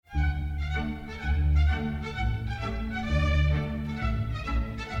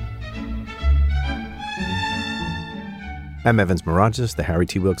I'm Evans Mirages, the Harry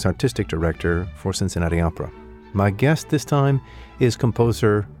T. Wilkes Artistic Director for Cincinnati Opera. My guest this time is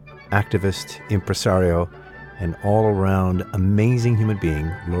composer, activist, impresario, and all-around amazing human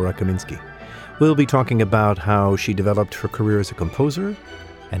being, Laura Kaminski. We'll be talking about how she developed her career as a composer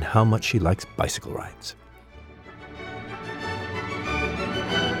and how much she likes bicycle rides.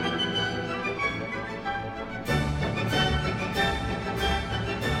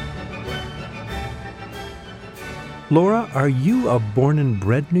 Laura, are you a born and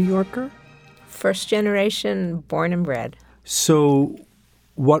bred New Yorker? First generation, born and bred. So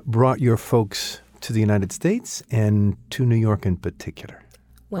what brought your folks to the United States and to New York in particular?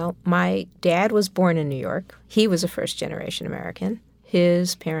 Well, my dad was born in New York. He was a first generation American.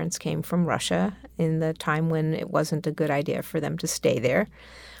 His parents came from Russia in the time when it wasn't a good idea for them to stay there.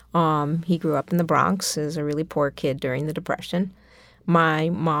 He grew up in the Bronx as a really poor kid during the Depression. My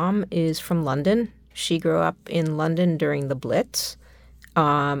mom is from London. She grew up in London during the Blitz,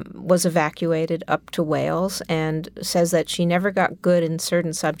 was evacuated up to Wales, and says that she never got good in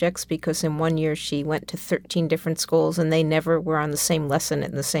certain subjects because in one year she went to 13 different schools and they never were on the same lesson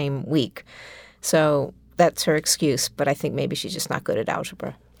in the same week. So that's her excuse, but I think maybe she's just not good at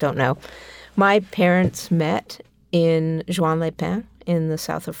algebra. Don't know. My parents met in Juan-les-Pins in the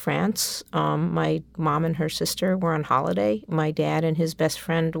south of France. My mom and her sister were on holiday. My dad and his best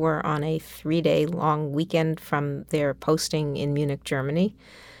friend were on a 3-day long weekend from their posting in Munich, Germany.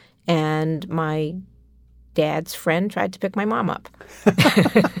 And my dad's friend tried to pick my mom up.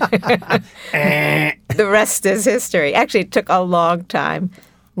 The rest is history. Actually, it took a long time.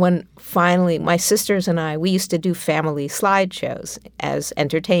 When finally my sisters and I, we used to do family slideshows as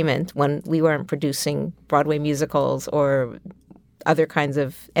entertainment when we weren't producing Broadway musicals or other kinds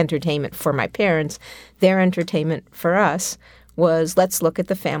of entertainment for my parents. Their entertainment for us was, let's look at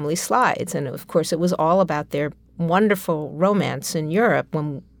the family slides. And of course, it was all about their wonderful romance in Europe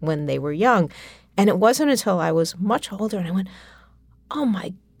when they were young. And it wasn't until I was much older and I went, oh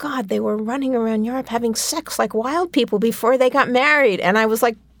my God, they were running around Europe having sex like wild people before they got married. And I was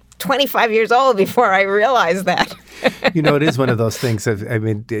like 25 years old before I realized that. You know, it is one of those things.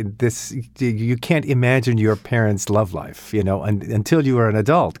 You can't imagine your parents' love life, until you are an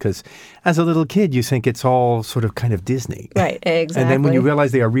adult. Because as a little kid, you think it's all sort of kind of Disney. Right, exactly. And then when you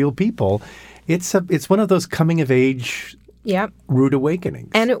realize they are real people, it's one of those coming of age, rude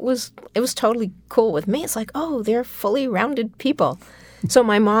awakenings. And it was totally cool with me. It's like, oh, they're fully rounded people. So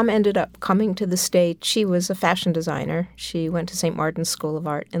my mom ended up coming to the States. She was a fashion designer. She went to St. Martin's School of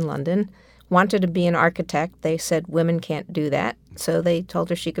Art in London, wanted to be an architect. They said women can't do that. So they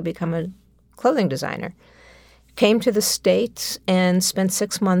told her she could become a clothing designer. Came to the States and spent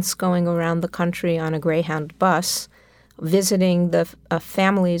 6 months going around the country on a Greyhound bus, visiting the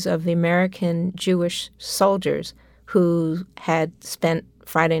families of the American Jewish soldiers who had spent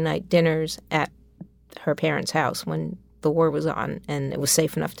Friday night dinners at her parents' house when the war was on, and it was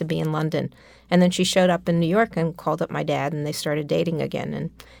safe enough to be in London. And then she showed up in New York and called up my dad, and they started dating again, and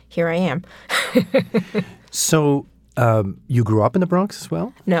here I am. So you grew up in the Bronx as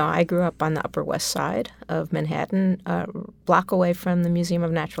well? No, I grew up on the Upper West Side of Manhattan, a block away from the Museum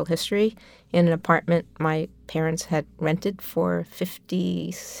of Natural History, in an apartment my parents had rented for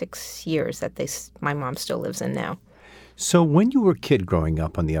 56 years that my mom still lives in now. So when you were a kid growing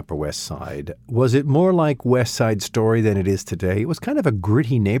up on the Upper West Side, was it more like West Side Story than it is today? It was kind of a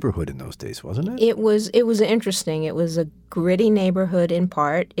gritty neighborhood in those days, wasn't it? It was interesting. It was a gritty neighborhood in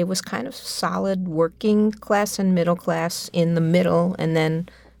part. It was kind of solid working class and middle class in the middle, and then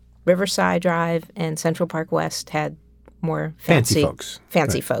Riverside Drive and Central Park West had more fancy folks.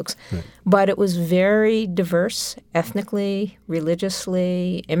 Right. But it was very diverse ethnically,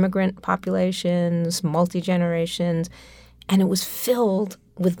 religiously, immigrant populations, multi-generations, and it was filled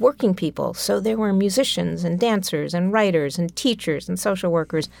with working people. So there were musicians and dancers and writers and teachers and social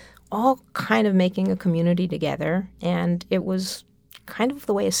workers, all kind of making a community together, and it was kind of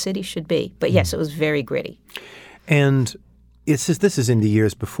the way a city should be. But yes, it was very gritty. And this is in the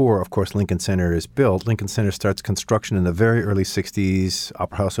years before, of course, Lincoln Center is built. Lincoln Center starts construction in the very early 60s.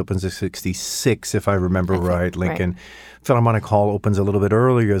 Opera House opens in 66, if I remember right. Lincoln Philharmonic Hall opens a little bit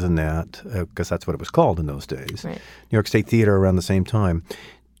earlier than that, because that's what it was called in those days. Right. New York State Theater around the same time.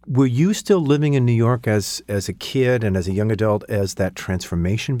 Were you still living in New York as a kid and as a young adult as that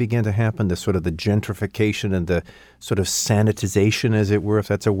transformation began to happen, the sort of the gentrification and the sort of sanitization, as it were, if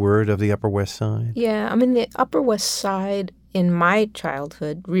that's a word, of the Upper West Side? Yeah, I mean, the Upper West Side in my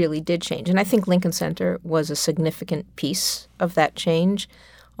childhood really did change. And I think Lincoln Center was a significant piece of that change.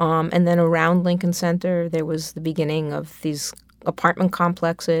 And then around Lincoln Center, there was the beginning of these apartment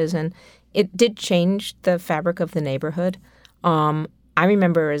complexes. And it did change the fabric of the neighborhood. I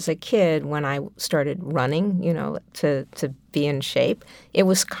remember as a kid when I started running, to be in shape, it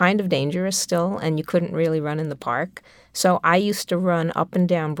was kind of dangerous still, and you couldn't really run in the park. So I used to run up and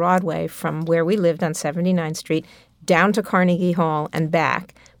down Broadway from where we lived on 79th Street down to Carnegie Hall and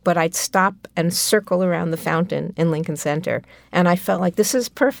back. But I'd stop and circle around the fountain in Lincoln Center. And I felt like this is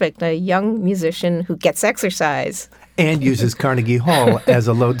perfect, a young musician who gets exercise. And uses Carnegie Hall as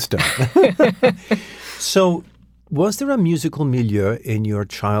a lodestone. So was there a musical milieu in your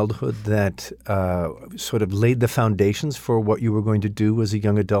childhood that sort of laid the foundations for what you were going to do as a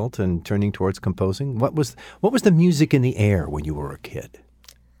young adult and turning towards composing? What was the music in the air when you were a kid?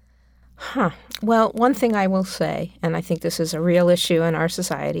 Well, one thing I will say, and I think this is a real issue in our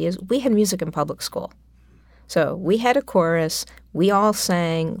society, is we had music in public school. So we had a chorus. We all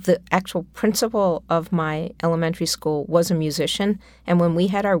sang. The actual principal of my elementary school was a musician. And when we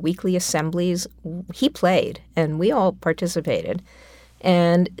had our weekly assemblies, he played, and we all participated.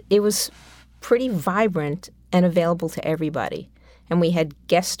 And it was pretty vibrant and available to everybody. And we had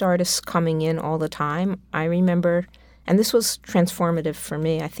guest artists coming in all the time. I remember, and this was transformative for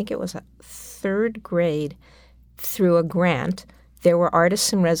me, I think it was a third grade, through a grant. There were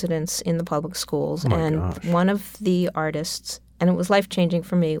artists in residence in the public schools, one of the artists, and it was life-changing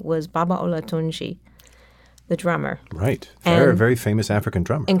for me, was Baba Olatunji, the drummer. Right. Very, very famous African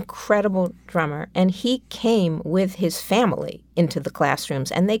drummer. Incredible drummer. And he came with his family into the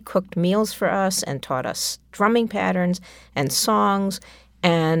classrooms, and they cooked meals for us and taught us drumming patterns and songs.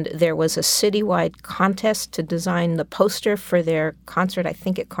 And there was a citywide contest to design the poster for their concert, I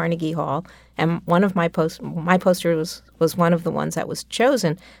think at Carnegie Hall. And one of my poster was one of the ones that was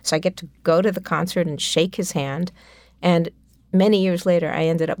chosen. So I get to go to the concert and shake his hand. And many years later, I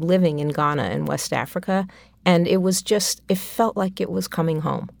ended up living in Ghana in West Africa. And it felt like it was coming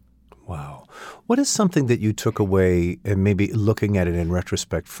home. Wow. What is something that you took away, and maybe looking at it in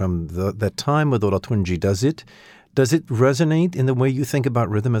retrospect, from the time with Olatunji? Does it resonate in the way you think about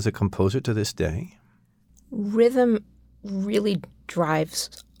rhythm as a composer to this day? Rhythm really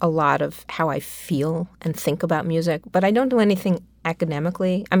drives a lot of how I feel and think about music, but I don't do anything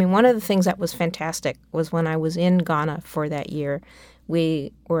academically. I mean, one of the things that was fantastic was when I was in Ghana for that year,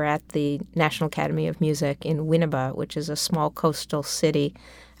 we were at the National Academy of Music in Winneba, which is a small coastal city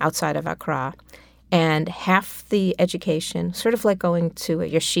outside of Accra. And half the education, sort of like going to a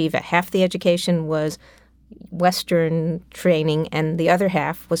yeshiva, half the education was Western training, and the other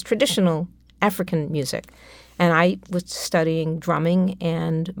half was traditional African music. And I was studying drumming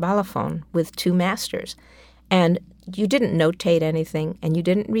and balafon with two masters. And you didn't notate anything, and you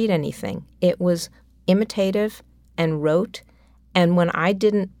didn't read anything. It was imitative and rote. And when I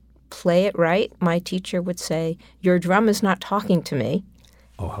didn't play it right, my teacher would say, "Your drum is not talking to me."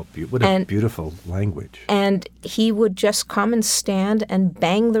 Oh, what a beautiful language. And he would just come and stand and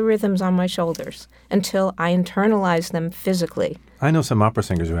bang the rhythms on my shoulders until I internalized them physically. I know some opera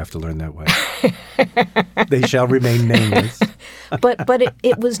singers who have to learn that way. They shall remain nameless. But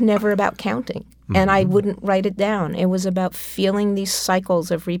it was never about counting, and I wouldn't write it down. It was about feeling these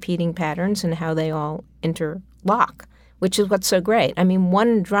cycles of repeating patterns and how they all interlock, which is what's so great. I mean,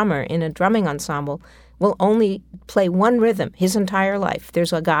 one drummer in a drumming ensemble will only play one rhythm his entire life.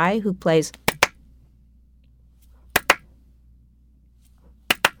 There's a guy who plays,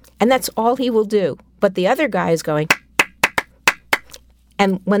 and that's all he will do. But the other guy is going,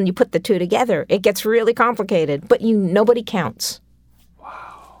 and when you put the two together, it gets really complicated, but nobody counts.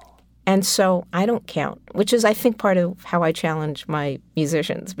 Wow. And so I don't count, which is, I think, part of how I challenge my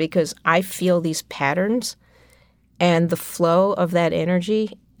musicians, because I feel these patterns and the flow of that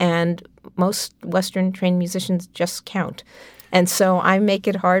energy, and most Western-trained musicians just count. And so I make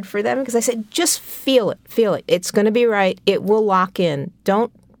it hard for them because I say, just feel it. It's going to be right. It will lock in.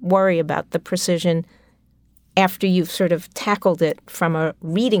 Don't worry about the precision after you've sort of tackled it from a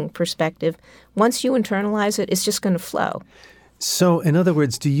reading perspective. Once you internalize it, it's just going to flow. So, in other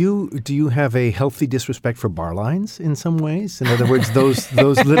words, do you have a healthy disrespect for bar lines in some ways? In other words, those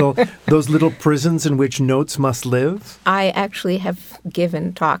little prisons in which notes must live? I actually have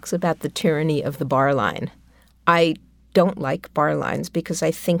given talks about the tyranny of the bar line. I don't like bar lines because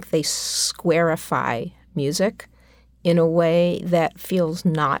I think they squarify music in a way that feels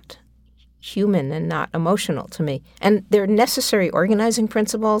not human and not emotional to me. And they're necessary organizing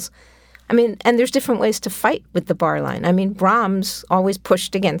principles. I mean, and there's different ways to fight with the bar line. I mean, Brahms always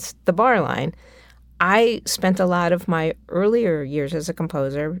pushed against the bar line. I spent a lot of my earlier years as a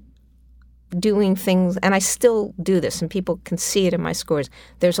composer doing things, and I still do this, and people can see it in my scores.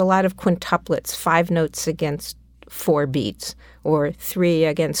 There's a lot of quintuplets, 5 notes against 4 beats or 3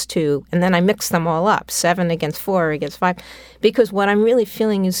 against 2, and then I mix them all up, 7 against 4 against 5, because what I'm really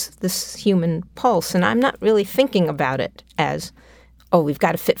feeling is this human pulse, and I'm not really thinking about it as, oh, we've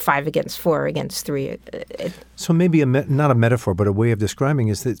got to fit 5 against 4 against 3. So maybe not a metaphor, but a way of describing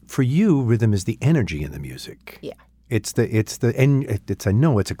is that for you, rhythm is the energy in the music. Yeah. It's I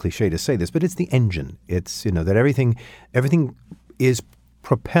know it's a cliche to say this, but it's the engine. It's, that everything is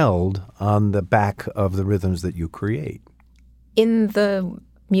propelled on the back of the rhythms that you create. In the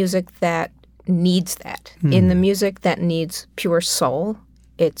music that needs that, in the music that needs pure soul,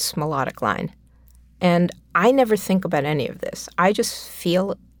 it's melodic line. And I never think about any of this. I just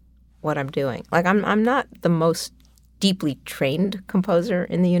feel what I'm doing. Like I'm not the most deeply trained composer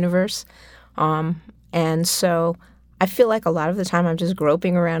in the universe. And so I feel like a lot of the time I'm just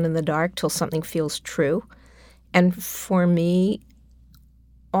groping around in the dark till something feels true. And for me,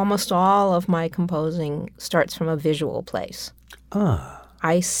 almost all of my composing starts from a visual place.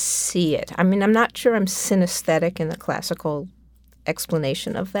 I see it. I mean, I'm not sure I'm synesthetic in the classical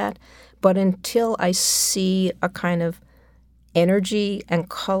explanation of that, but until I see a kind of energy and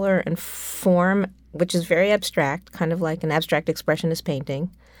color and form, which is very abstract, kind of like an abstract expressionist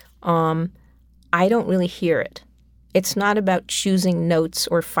painting, I don't really hear it. It's not about choosing notes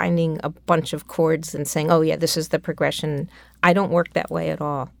or finding a bunch of chords and saying, oh, yeah, this is the progression. I don't work that way at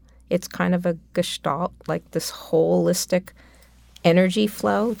all. It's kind of a gestalt, like this holistic energy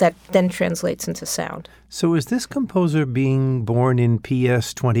flow that then translates into sound. So is this composer being born in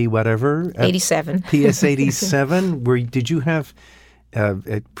PS 20 whatever? 87. PS 87? Did you have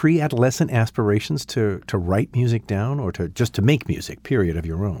pre-adolescent aspirations to write music down or to make music, period, of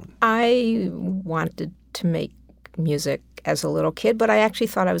your own? I wanted to make music as a little kid, but I actually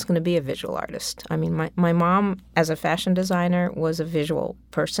thought I was going to be a visual artist. I mean, my mom, as a fashion designer, was a visual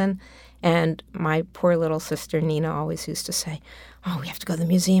person, and my poor little sister Nina always used to say, oh, we have to go to the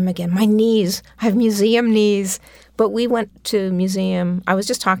museum again. My knees, I have museum knees. But we went to museum. I was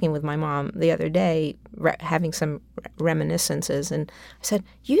just talking with my mom the other day, having some reminiscences, and I said,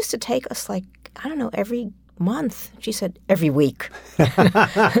 you used to take us every month. She said, every week.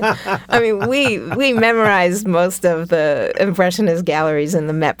 I mean, we memorized most of the Impressionist galleries in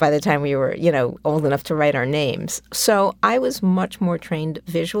the Met by the time we were, old enough to write our names. So I was much more trained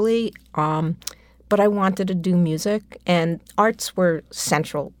visually, but I wanted to do music, and arts were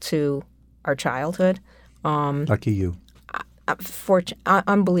central to our childhood. Lucky you.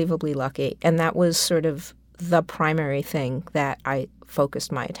 Unbelievably lucky. And that was sort of the primary thing that I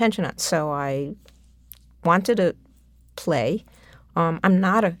focused my attention on. So I wanted to play. I'm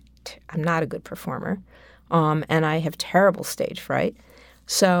not a good performer, and I have terrible stage fright.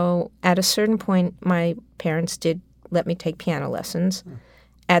 So at a certain point, my parents did let me take piano lessons.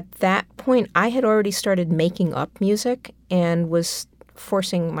 At that point, I had already started making up music and was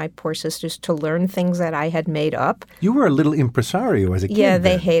forcing my poor sisters to learn things that I had made up. You were a little impresario as a kid. Yeah,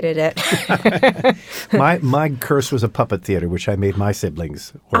 they hated it. My curse was a puppet theater, which I made my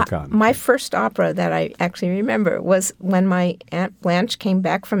siblings work on. My first opera that I actually remember was when my Aunt Blanche came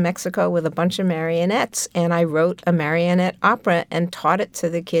back from Mexico with a bunch of marionettes, and I wrote a marionette opera and taught it to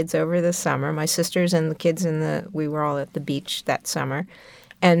the kids over the summer. My sisters and the kids we were all at the beach that summer,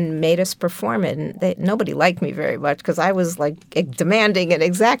 and made us perform it. And nobody liked me very much because I was like demanding and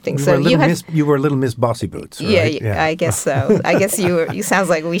exacting. You were a little Miss Bossy Boots, right? Yeah, I guess so. I guess you sounds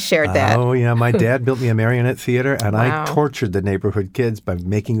like we shared that. Oh, yeah. My dad built me a marionette theater, and wow. I tortured the neighborhood kids by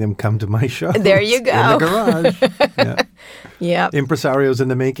making them come to my shows. There you go. In the garage. Yeah. Yep. Impresarios in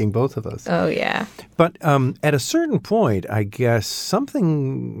the making, both of us. Oh, yeah. But at a certain point, I guess,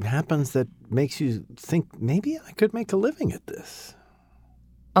 something happens that makes you think, maybe I could make a living at this.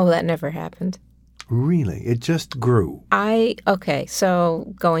 Oh, that never happened. Really? It just grew?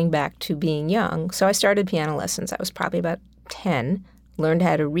 So going back to being young, so I started piano lessons. I was probably about 10, learned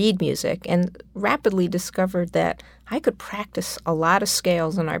how to read music, and rapidly discovered that I could practice a lot of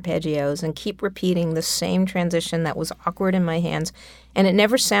scales and arpeggios and keep repeating the same transition that was awkward in my hands, and it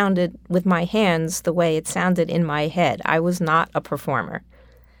never sounded with my hands the way it sounded in my head. I was not a performer.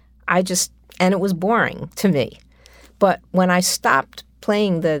 And it was boring to me. But when I stopped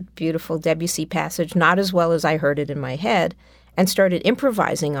playing the beautiful Debussy passage, not as well as I heard it in my head, and started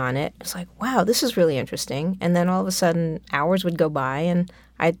improvising on it, it's like, wow, this is really interesting. And then all of a sudden, hours would go by, and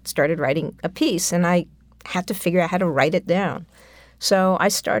I started writing a piece, and I had to figure out how to write it down. So I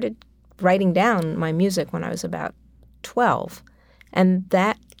started writing down my music when I was about 12, and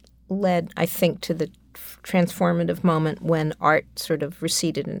that led, I think, to the transformative moment when art sort of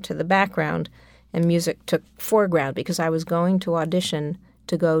receded into the background and music took foreground, because I was going to audition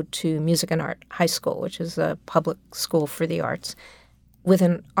to go to Music and Art High School, which is a public school for the arts, with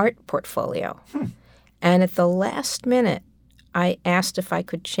an art portfolio. And at the last minute, I asked if I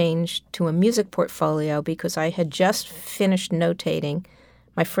could change to a music portfolio because I had just finished notating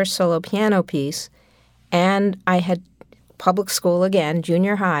my first solo piano piece, and I had public school again,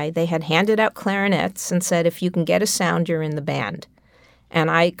 junior high. They had handed out clarinets and said, if you can get a sound, you're in the band.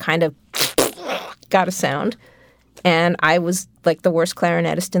 And I kind of got a sound, and I was like the worst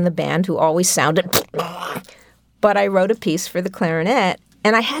clarinetist in the band who always sounded. But I wrote a piece for the clarinet,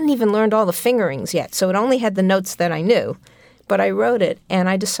 and I hadn't even learned all the fingerings yet, so it only had the notes that I knew. But I wrote it, and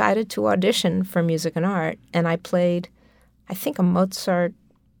I decided to audition for Music and Art, and I played, I think, a Mozart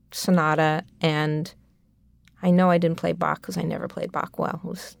sonata, and I know I didn't play Bach because I never played Bach well. It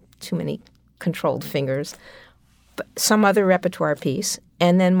was too many controlled fingers. But some other repertoire piece,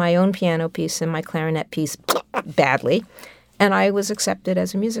 and then my own piano piece and my clarinet piece badly, and I was accepted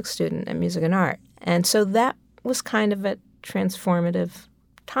as a music student at Music and Art. And so that was kind of a transformative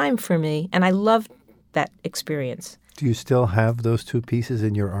time for me, and I loved that experience. Do you still have those two pieces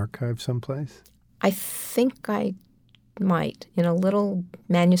in your archive someplace? I think I might, in a little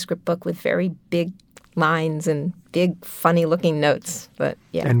manuscript book with very big lines and big, funny-looking notes. But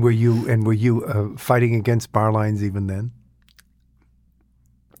yeah. And were you fighting against bar lines even then?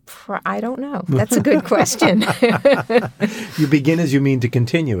 I don't know. That's a good question. You begin as you mean to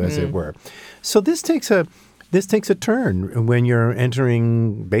continue, as it were. So this takes a turn when you're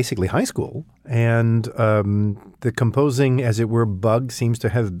entering basically high school, and the composing, as it were, bug seems to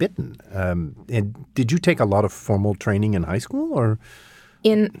have bitten. And did you take a lot of formal training in high school, or?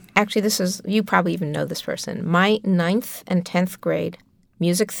 Actually, you probably even know this person. My 9th and 10th grade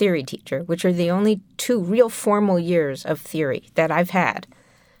music theory teacher, which are the only 2 real formal years of theory that I've had,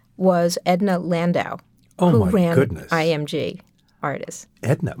 was Edna Landau, who ran IMG Artists.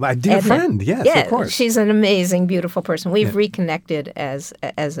 Edna, my dear friend, yes, of course. She's an amazing, beautiful person. We've reconnected as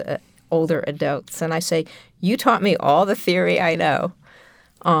older adults, and I say, you taught me all the theory I know.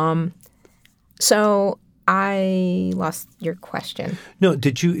 So I lost your question. No,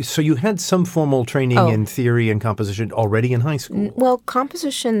 did you? So you had some formal training in theory and composition already in high school? Well,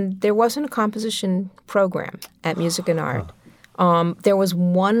 composition, there wasn't a composition program at Music and Art. There was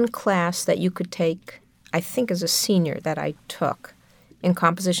one class that you could take, I think as a senior, that I took in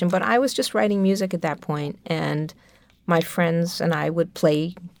composition. But I was just writing music at that point, and my friends and I would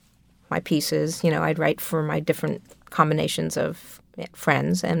play my pieces. I'd write for my different combinations of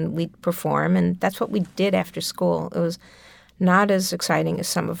friends, and we'd perform, and that's what we did after school. It was not as exciting as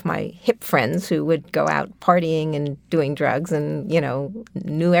some of my hip friends who would go out partying and doing drugs and,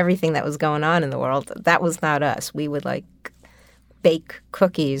 knew everything that was going on in the world. That was not us. We would, bake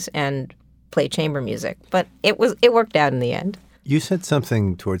cookies and play chamber music. But it worked out in the end. You said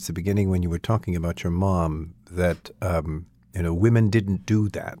something towards the beginning when you were talking about your mom that, women didn't do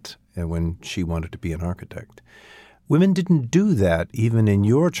that when she wanted to be an architect. Women didn't do that even in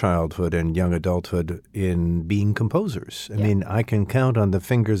your childhood and young adulthood in being composers. I mean, I can count on the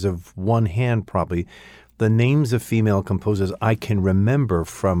fingers of one hand probably the names of female composers I can remember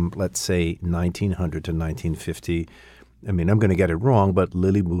from, let's say, 1900 to 1950. I mean, I'm going to get it wrong, but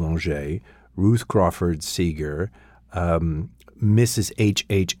Lily Boulanger, Ruth Crawford Seeger, Mrs.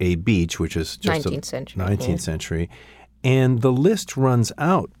 H.H.A. Beach, which is just 19th century. And the list runs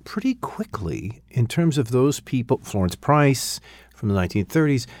out pretty quickly in terms of those people. Florence Price from the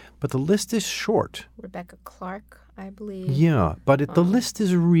 1930s, but the list is short. Rebecca Clark, I believe. Yeah, but the list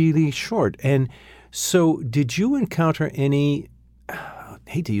is really short. And so did you encounter any, I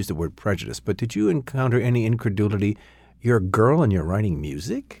hate to use the word prejudice, but did you encounter any incredulity? You're a girl and you're writing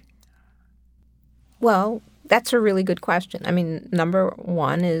music? Well, that's a really good question. I mean, number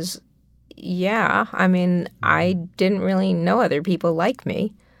one is, I didn't really know other people like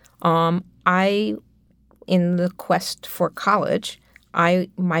me. In the quest for college,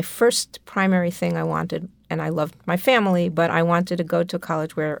 my first primary thing I wanted, and I loved my family, but I wanted to go to a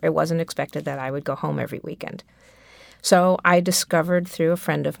college where it wasn't expected that I would go home every weekend. So I discovered through a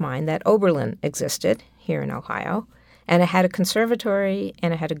friend of mine that Oberlin existed here in Ohio, and it had a conservatory,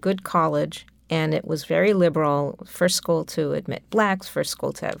 and it had a good college, and it was very liberal. First school to admit blacks, first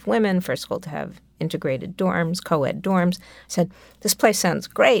school to have women, first school to have integrated dorms, co-ed dorms. I said, this place sounds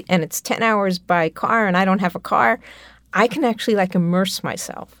great, and it's 10 hours by car, and I don't have a car. I can actually immerse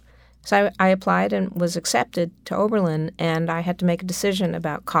myself. So I applied and was accepted to Oberlin, and I had to make a decision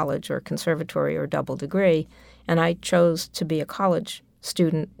about college or conservatory or double degree, and I chose to be a college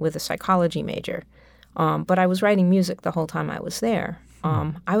student with a psychology major. But I was writing music the whole time I was there.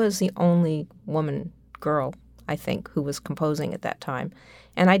 I was the only girl I think, who was composing at that time.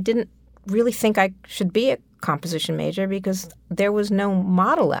 And I didn't really think I should be a composition major because there was no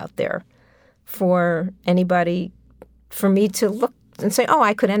model out there for anybody, for me to look and say, oh,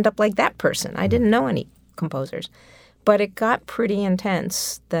 I could end up like that person. I didn't know any composers. But it got pretty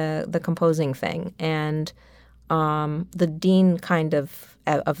intense, the composing thing. And the dean kind of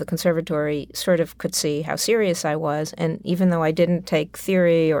the conservatory sort of could see how serious I was. And even though I didn't take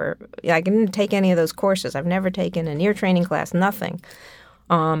theory or I didn't take any of those courses, I've never taken an ear training class, nothing,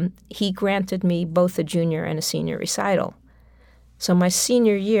 he granted me both a junior and a senior recital. So my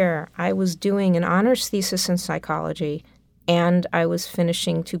senior year, I was doing an honors thesis in psychology, and I was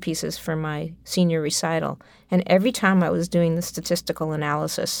finishing 2 pieces for my senior recital. And every time I was doing the statistical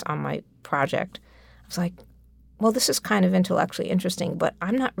analysis on my project, I was like, well, this is kind of intellectually interesting, but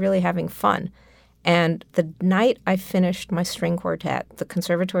I'm not really having fun. And the night I finished my string quartet, the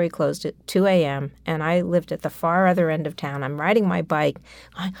conservatory closed at 2 a.m., and I lived at the far other end of town. I'm riding my bike.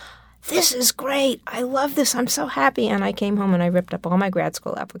 This is great. I love this. I'm so happy. And I came home and I ripped up all my grad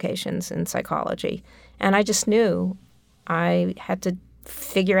school applications in psychology. And I just knew I had to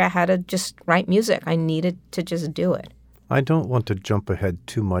figure out how to just write music. I needed to just do it. I don't want to jump ahead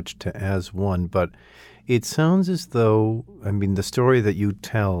too much to As One, but it sounds as though, the story that you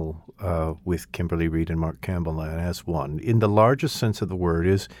tell with Kimberly Reed and Mark Campbell and As One, in the largest sense of the word,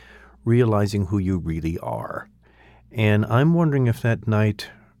 is realizing who you really are. And I'm wondering if that night,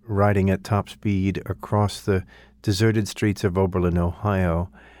 riding at top speed across the deserted streets of Oberlin, Ohio,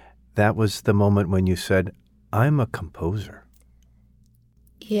 that was the moment when you said, I'm a composer.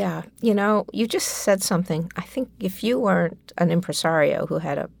 Yeah. You just said something. I think if you weren't an impresario who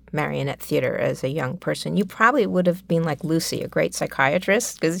had a marionette theater as a young person, you probably would have been like Lucy, a great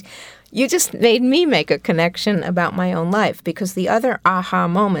psychiatrist, because you just made me make a connection about my own life. Because the other aha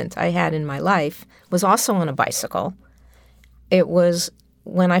moment I had in my life was also on a bicycle. It was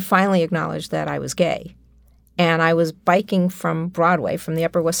when I finally acknowledged that I was gay. And I was biking from Broadway, from the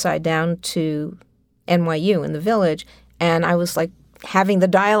Upper West Side down to NYU in the Village, and I was like having the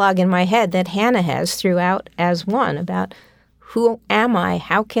dialogue in my head that Hannah has throughout As One about who am I?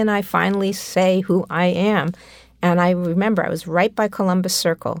 How can I finally say who I am? And I remember I was right by Columbus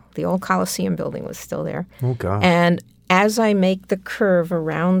Circle. The old Coliseum building was still there. Oh, God. And as I make the curve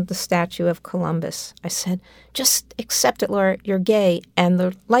around the statue of Columbus, I said, just accept it, Laura, you're gay. And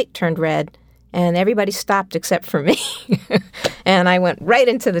the light turned red, and everybody stopped except for me. And I went right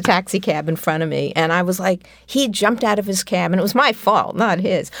into the taxi cab in front of me, and I was like, he jumped out of his cab, and it was my fault, not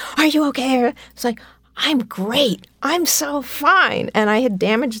his. Are you okay? It's like, I'm great. I'm so fine. And I had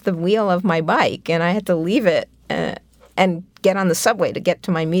damaged the wheel of my bike, and I had to leave it and get on the subway to get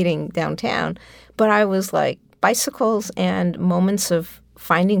to my meeting downtown. But I was like, bicycles and moments of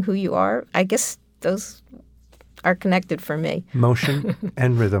finding who you are, I guess those are connected for me. Motion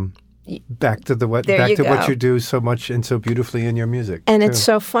and rhythm. Back to what you do so much and so beautifully in your music. And it's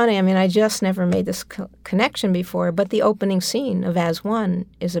so funny. I just never made this connection before, but the opening scene of As One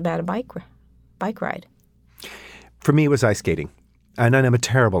is about a bike ride. For me, it was ice skating. And I'm a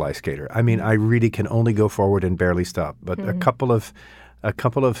terrible ice skater. I really can only go forward and barely stop. But a couple of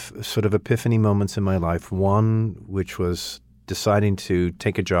sort of epiphany moments in my life. One, which was deciding to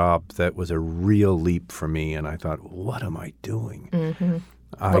take a job that was a real leap for me. And I thought, what am I doing? Mm-hmm.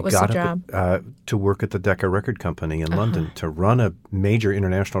 What was the job? To work at the Decca Record Company in London, to run a major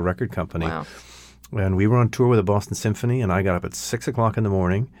international record company. Wow. And we were on tour with the Boston Symphony, and I got up at 6 o'clock in the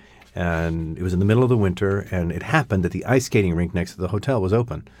morning, and it was in the middle of the winter, and it happened that the ice skating rink next to the hotel was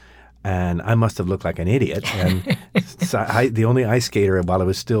open. And I must have looked like an idiot. And so the only ice skater while it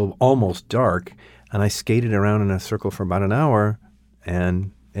was still almost dark, and I skated around in a circle for about an hour,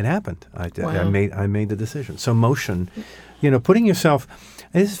 and it happened. I made the decision. So motion, putting yourself,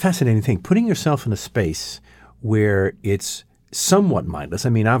 this is a fascinating thing, putting yourself in a space where it's somewhat mindless.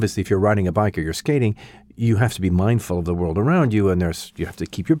 Obviously, if you're riding a bike or you're skating, you have to be mindful of the world around you, and you have to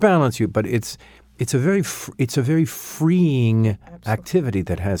keep your balance. But it's a very freeing Absolutely. activity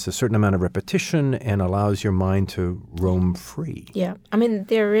that has a certain amount of repetition and allows your mind to roam free. Yeah.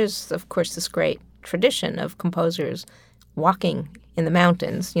 There is, of course, this great tradition of composers walking in the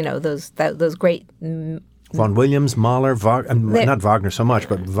mountains, those great... Vaughan Williams, Mahler, not Wagner so much,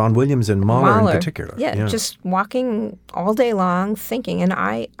 but Vaughan Williams and Mahler in particular. Yeah, just walking all day long, thinking. And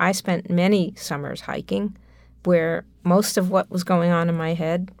I spent many summers hiking where most of what was going on in my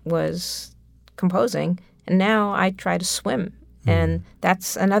head was composing. And now I try to swim And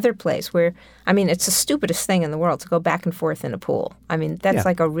that's another place where, I mean, it's the stupidest thing in the world to go back and forth in a pool. I mean, that's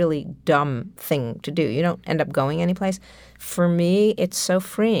like a really dumb thing to do. You don't end up going anyplace. For me, it's so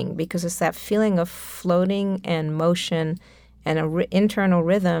freeing because it's that feeling of floating and motion and an internal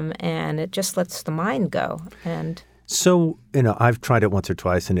rhythm, and it just lets the mind go. And so, I've tried it once or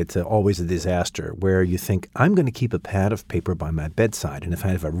twice, and it's always a disaster where you think, I'm going to keep a pad of paper by my bedside, and if I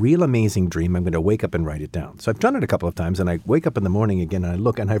have a real amazing dream, I'm going to wake up and write it down. So I've done it a couple of times, and I wake up in the morning again, and I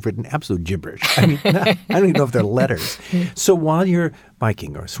look, and I've written absolute gibberish. I mean, I don't even know if they're letters. So while you're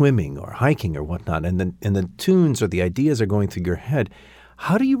biking or swimming or hiking or whatnot, and the tunes or the ideas are going through your head,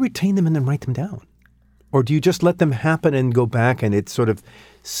 how do you retain them and then write them down? Or do you just let them happen and go back and it sort of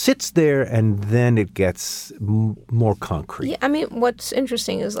sits there and then it gets more concrete? Yeah, I mean, what's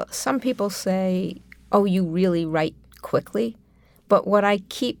interesting is some people say, oh, you really write quickly. But what I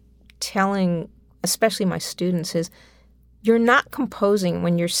keep telling, especially my students, is you're not composing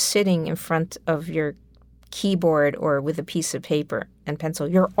when you're sitting in front of your keyboard or with a piece of paper and pencil.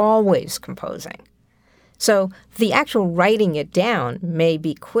 You're always composing. So the actual writing it down may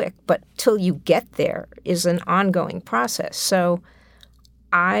be quick, but till you get there is an ongoing process. So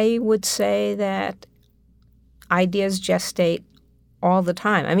I would say that ideas gestate all the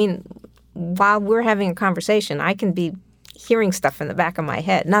time. I mean, while we're having a conversation, I can be hearing stuff in the back of my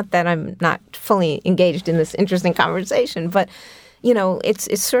head. Not that I'm not fully engaged in this interesting conversation, but,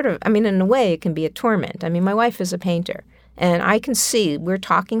 it's sort of, I mean, in a way, it can be a torment. I mean, my wife is a painter. And I can see we're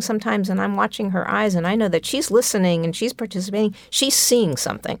talking sometimes and I'm watching her eyes and I know that she's listening and she's participating. She's seeing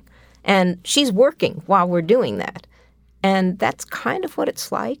something and she's working while we're doing that. And that's kind of what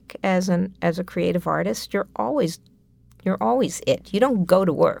it's like as a creative artist. You're always it. You don't go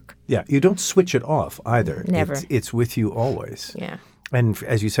to work. Yeah, you don't switch it off either. Never. It's with you always. Yeah. And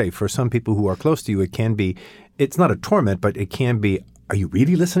as you say, for some people who are close to you, it can be, it's not a torment, but it can be, are you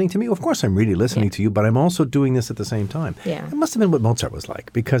really listening to me? Of course I'm really listening to you, but I'm also doing this at the same time. Yeah. It must have been what Mozart was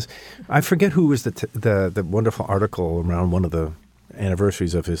like, because I forget who was the wonderful article around one of the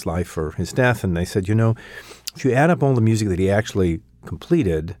anniversaries of his life or his death, and they said, if you add up all the music that he actually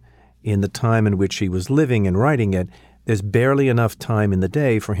completed in the time in which he was living and writing it, there's barely enough time in the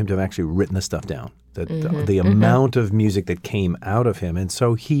day for him to have actually written the stuff down. The amount of music that came out of him. And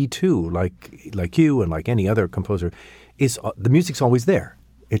so he too, like you and like any other composer, the music's always there.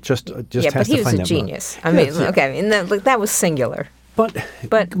 It just has to find that. Yeah, but he was a genius. I mean, that was singular. But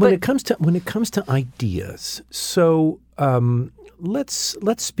when it comes to ideas, so let's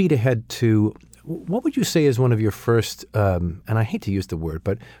speed ahead to what would you say is one of your first, and I hate to use the word,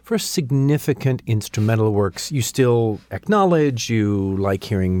 but first significant instrumental works you still acknowledge, you like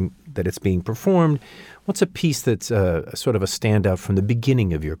hearing that it's being performed. What's a piece that's sort of a standout from the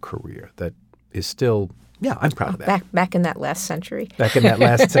beginning of your career that is still... Yeah, I'm proud of that. Back in that last century. Back in that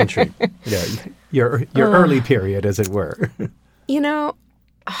last century. Yeah, your early period, as it were. I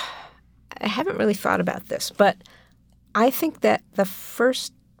haven't really thought about this, but I think that the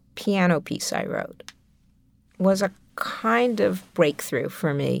first piano piece I wrote was a kind of breakthrough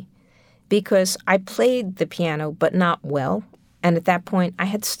for me because I played the piano, but not well. And at that point, I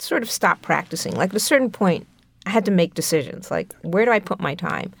had sort of stopped practicing. Like at a certain point, I had to make decisions. Like, where do I put my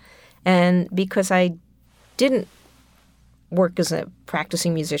time? And because I didn't work as a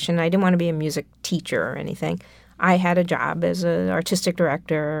practicing musician. I didn't want to be a music teacher or anything. I had a job as an artistic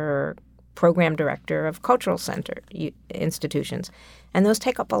director or program director of cultural center institutions, and those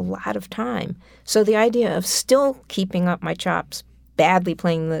take up a lot of time. So the idea of still keeping up my chops, badly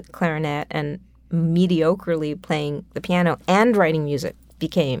playing the clarinet and mediocrely playing the piano and writing music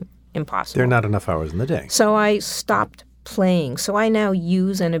became impossible. There are not enough hours in the day. So I stopped playing. So I now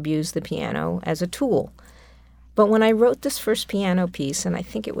use and abuse the piano as a tool. But when I wrote this first piano piece, and I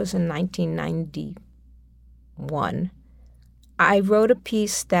think it was in 1991, I wrote a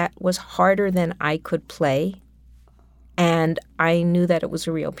piece that was harder than I could play, and I knew that it was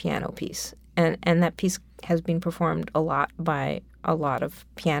a real piano piece. And that piece has been performed a lot by a lot of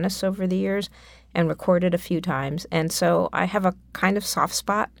pianists over the years and recorded a few times. And so I have a kind of soft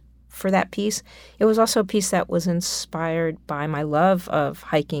spot for that piece. It was also a piece that was inspired by my love of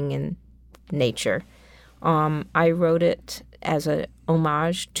hiking and nature. I wrote it as an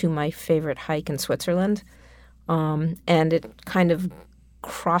homage to my favorite hike in Switzerland, and it kind of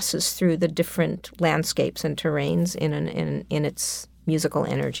crosses through the different landscapes and terrains in its musical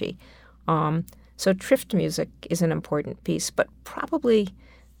energy. So Trift music is an important piece, but probably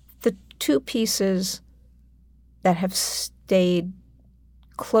the two pieces that have stayed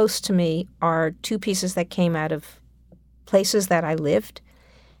close to me are two pieces that came out of places that I lived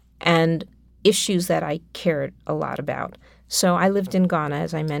and issues that I cared a lot about. So I lived in Ghana,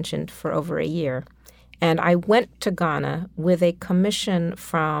 as I mentioned, for over a year. And I went to Ghana with a commission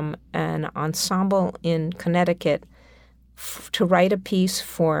from an ensemble in Connecticut to write a piece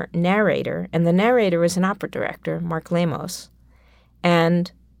for narrator. And the narrator was an opera director, Mark Lemos, and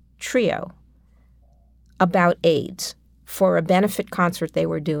trio about AIDS for a benefit concert they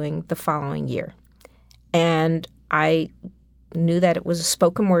were doing the following year. And I knew that it was a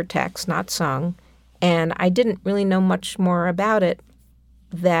spoken word text, not sung, and I didn't really know much more about it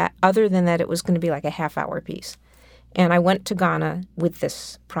that other than that it was going to be like a half-hour piece. And I went to Ghana with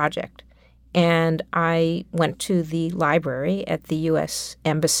this project. And I went to the library at the U.S.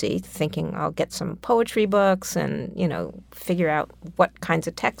 Embassy thinking I'll get some poetry books and, figure out what kinds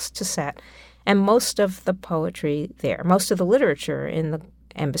of texts to set. And most of the poetry there, most of the literature in the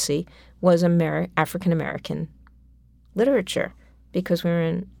embassy was African-American literature because we were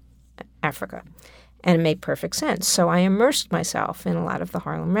in Africa. And it made perfect sense. So I immersed myself in a lot of the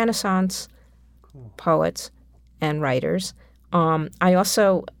Harlem Renaissance poets and writers. I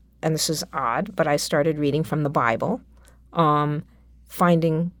also, and this is odd, but I started reading from the Bible,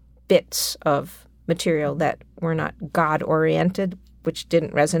 finding bits of material that were not God-oriented, which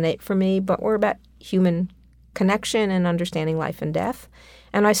didn't resonate for me, but were about human connection and understanding life and death.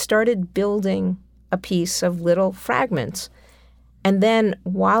 And I started building a piece of little fragments. And then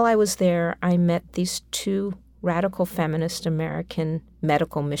while I was there, I met these two radical feminist American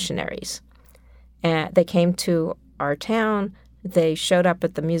medical missionaries. And they came to our town. They showed up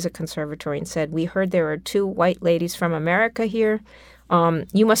at the music conservatory and said, "We heard there are two white ladies from America here.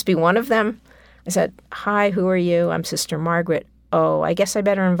 You must be one of them." I said, "Hi, who are you?" "I'm Sister Margaret." "Oh, I guess I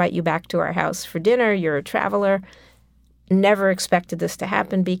better invite you back to our house for dinner. You're a traveler." Never expected this to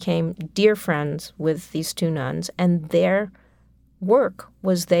happen. Became dear friends with these two nuns. And their work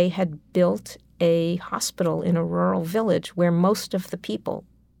was they had built a hospital in a rural village where most of the people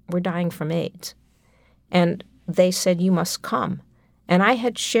were dying from AIDS. And they said, "You must come." And I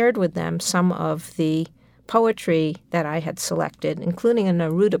had shared with them some of the poetry that I had selected, including a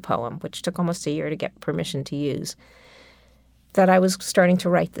Neruda poem, which took almost a year to get permission to use, that I was starting to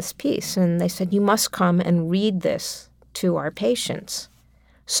write this piece. And they said, "You must come and read this to our patients."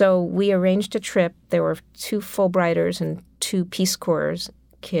 So we arranged a trip. There were two Fulbrighters and two Peace Corps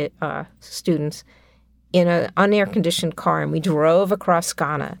students in an unair-conditioned car, and we drove across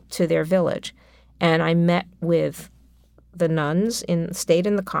Ghana to their village. And I met with the nuns, stayed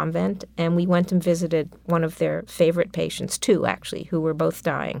in the convent, and we went and visited one of their favorite patients, two actually, who were both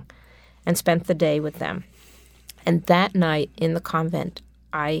dying, and spent the day with them. And that night in the convent,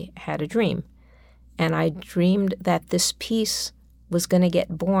 I had a dream. And I dreamed that this piece was going to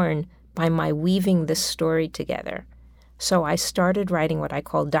get born by my weaving this story together. So I started writing what I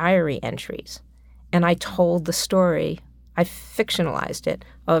call diary entries. And I told the story, I fictionalized it,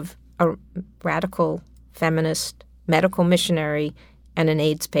 of a radical feminist medical missionary and an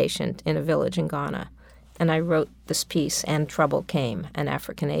AIDS patient in a village in Ghana. And I wrote this piece, "And Trouble Came, an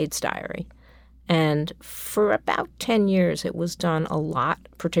African AIDS Diary." And for about 10 years, it was done a lot,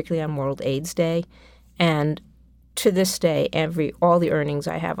 particularly on World AIDS Day. And to this day, all the earnings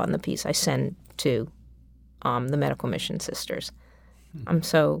I have on the piece, I send to the Medical Mission Sisters. I'm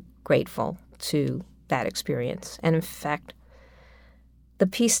so grateful to that experience. And in fact, the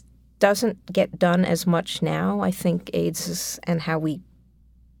piece doesn't get done as much now. I think AIDS and how we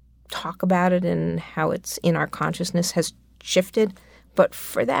talk about it and how it's in our consciousness has shifted. But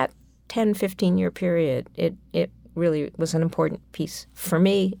for that 10, 15-year period, it really was an important piece for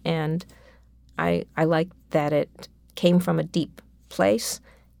me. And I like that it came from a deep place.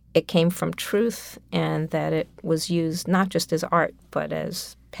 It came from truth, and that it was used not just as art, but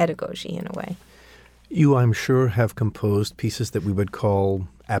as pedagogy in a way. You, I'm sure, have composed pieces that we would call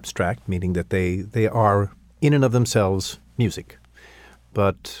abstract, meaning that they are in and of themselves music.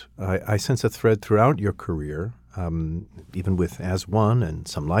 But I sense a thread throughout your career, even with As One and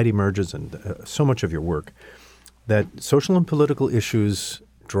Some Light Emerges and so much of your work, that social and political issues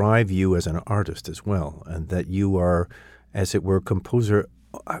drive you as an artist as well, and that you are, as it were, composer.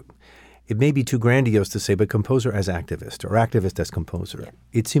 It may be too grandiose to say, but composer as activist or activist as composer. Yeah.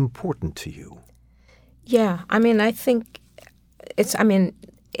 It's important to you. Yeah. I mean, I think it's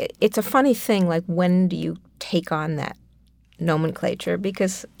a funny thing, like, when do you take on that nomenclature?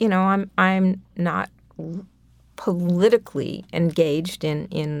 Because, I'm not politically engaged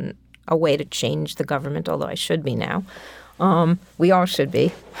in a way to change the government, although I should be now. We all should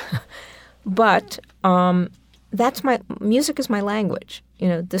be. But music is my language.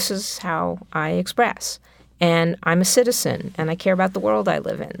 This is how I express. And I'm a citizen, and I care about the world I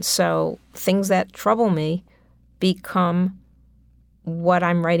live in. So things that trouble me become what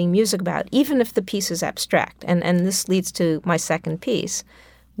I'm writing music about, even if the piece is abstract. And this leads to my second piece,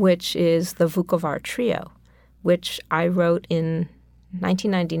 which is the Vukovar Trio, which I wrote in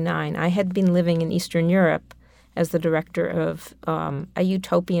 1999. I had been living in Eastern Europe as the director of a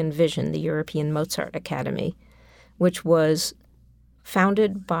utopian vision, the European Mozart Academy, which was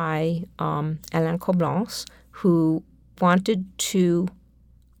founded by Alain Coblence, who wanted to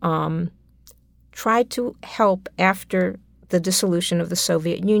try to help after the dissolution of the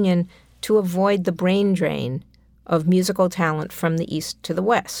Soviet Union to avoid the brain drain of musical talent from the East to the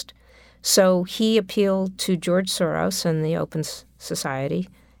West. So he appealed to George Soros and the Open Society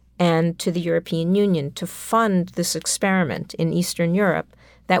and to the European Union to fund this experiment in Eastern Europe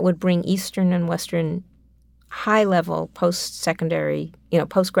that would bring Eastern and Western high-level post-secondary,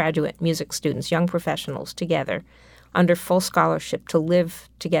 postgraduate music students, young professionals together under full scholarship to live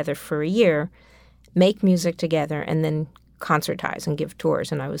together for a year, make music together, and then concertize and give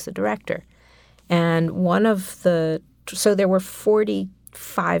tours, and I was the director. And so there were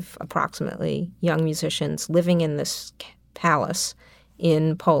 45 approximately young musicians living in this palace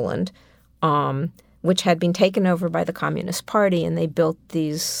in Poland, which had been taken over by the Communist Party, and they built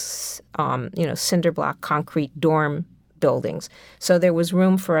these, cinder block concrete dorm buildings. So there was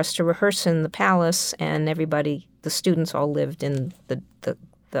room for us to rehearse in the palace, and the students all lived in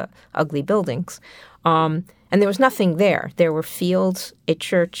the ugly buildings. And there was nothing there. There were fields, a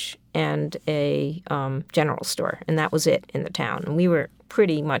church, and a general store, and that was it in the town. And we were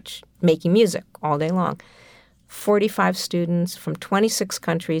pretty much making music all day long. 45 students from 26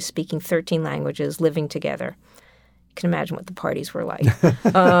 countries speaking 13 languages living together. You can imagine what the parties were like.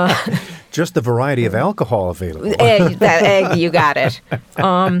 Just the variety of alcohol available. You got it.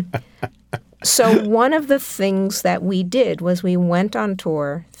 So one of the things that we did was we went on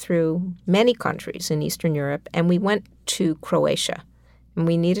tour through many countries in Eastern Europe, and we went to Croatia. And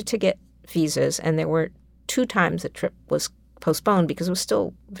we needed to get visas, and there were 2 times the trip was postponed because it was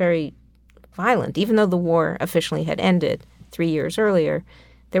still very violent. Even though the war officially had ended 3 years earlier,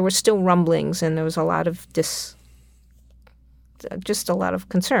 there were still rumblings, and there was a lot of just a lot of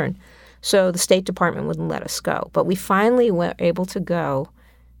concern. So the State Department wouldn't let us go. But we finally were able to go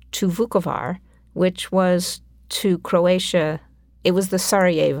to Vukovar, which was to Croatia. It was the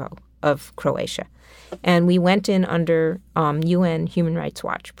Sarajevo of Croatia. And we went in under UN Human Rights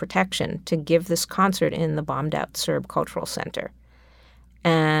Watch protection to give this concert in the bombed-out Serb Cultural Center.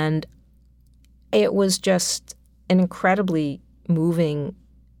 And it was just an incredibly moving,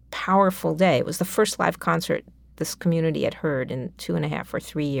 powerful day. It was the first live concert this community had heard in 2.5 or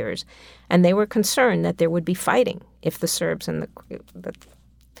 3 years. And they were concerned that there would be fighting if the Serbs and the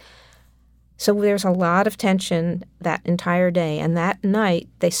So there's a lot of tension that entire day. And that night,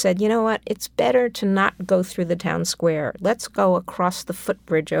 they said, you know what, it's better to not go through the town square. Let's go across the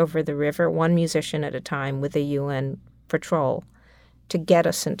footbridge over the river, one musician at a time with a UN patrol to get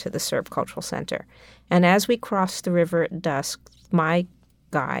us into the Serb Cultural Center. And as we crossed the river at dusk, my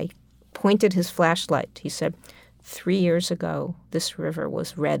guy pointed his flashlight. He said, 3 years ago, this river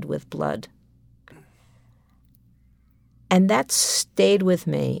was red with blood. And that stayed with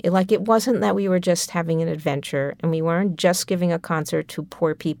me. It wasn't that we were just having an adventure and we weren't just giving a concert to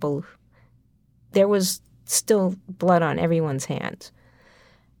poor people. There was still blood on everyone's hands.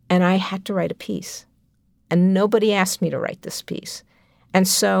 And I had to write a piece. And nobody asked me to write this piece. And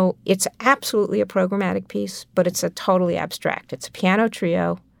so it's absolutely a programmatic piece, but it's a totally abstract. It's a piano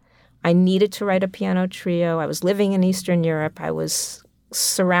trio. I needed to write a piano trio. I was living in Eastern Europe. I was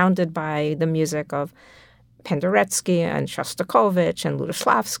surrounded by the music of Penderecki and Shostakovich and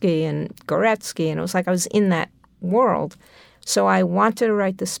Lutoslawski and Gorecki, and it was like I was in that world. So I wanted to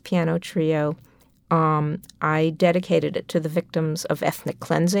write this piano trio. I dedicated it to the victims of ethnic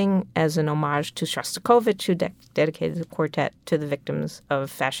cleansing as an homage to Shostakovich, who dedicated the quartet to the victims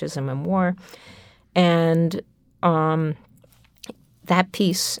of fascism and war. And that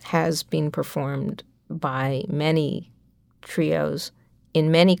piece has been performed by many trios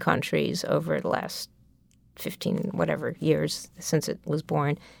in many countries over the last 15 whatever years since it was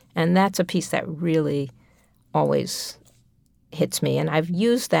born. And that's a piece that really always hits me. And I've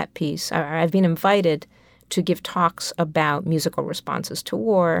used that piece. I've been invited to give talks about musical responses to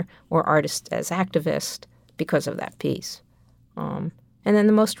war or artists as activists because of that piece. And then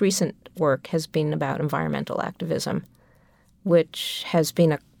the most recent work has been about environmental activism, which has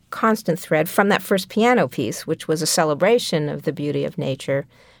been a constant thread from that first piano piece, which was a celebration of the beauty of nature,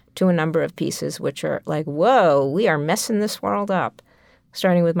 to a number of pieces which are like, whoa, we are messing this world up,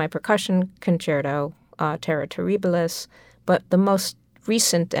 starting with my percussion concerto, Terra Terribilis. But the most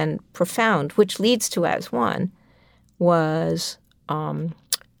recent and profound, which leads to As One, was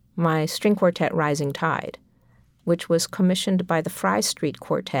my string quartet, Rising Tide, which was commissioned by the Fry Street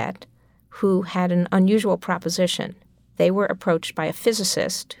Quartet, who had an unusual proposition. They were approached by a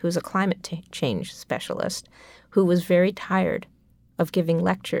physicist who's a climate change specialist who was very tired of giving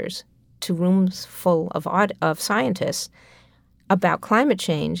lectures to rooms full of scientists about climate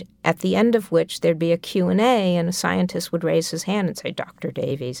change, at the end of which there'd be a Q&A and a scientist would raise his hand and say, Dr.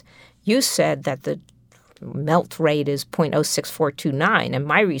 Davies, you said that the melt rate is 0.06429, and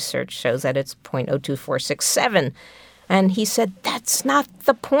my research shows that it's 0.02467. And he said, that's not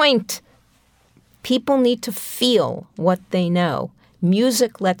the point. People need to feel what they know.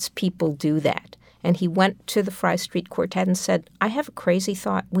 Music lets people do that. And he went to the Fry Street Quartet and said, I have a crazy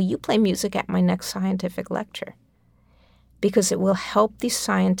thought. Will you play music at my next scientific lecture? Because it will help these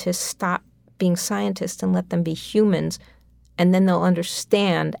scientists stop being scientists and let them be humans, and then they'll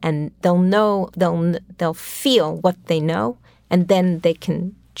understand and they'll know, they'll feel what they know, and then they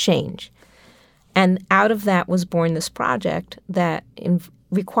can change. And out of that was born this project that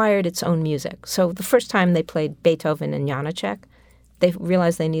required its own music. So the first time they played Beethoven and Janacek, they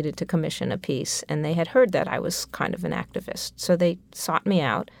realized they needed to commission a piece, and they had heard that I was kind of an activist. So they sought me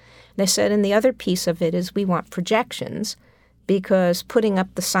out. They said, and the other piece of it is we want projections, because putting up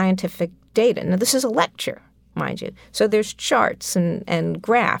the scientific data, now this is a lecture, mind you, so there's charts and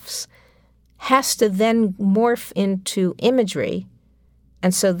graphs, has to then morph into imagery,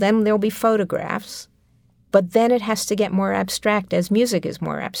 and so then there'll be photographs, but then it has to get more abstract as music is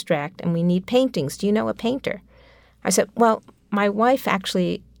more abstract, and we need paintings. Do you know a painter? I said, well, my wife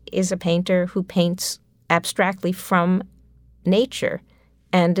actually is a painter who paints abstractly from nature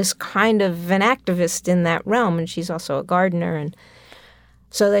and is kind of an activist in that realm, and she's also a gardener. And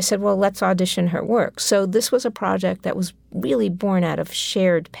so they said, well, let's audition her work. So this was a project that was really born out of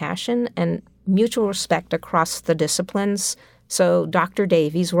shared passion and mutual respect across the disciplines. So Dr.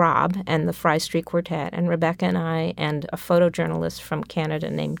 Davies, Rob, and the Fry Street Quartet, and Rebecca and I, and a photojournalist from Canada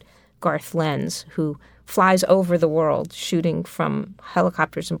named Garth Lenz, who flies over the world shooting from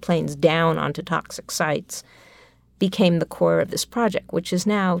helicopters and planes down onto toxic sites, became the core of this project, which is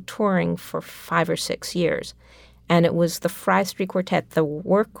now touring for 5 or 6 years. And it was the Fry Street Quartet. The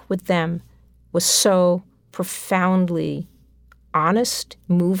work with them was so profoundly honest,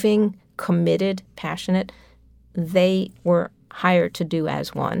 moving, committed, passionate. They were hired to do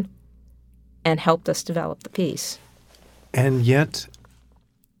As One and helped us develop the piece. And yet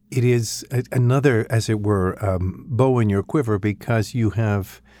it is another, as it were, bow in your quiver, because you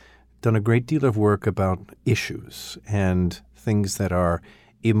have done a great deal of work about issues and things that are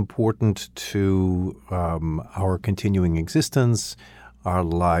important to our continuing existence, our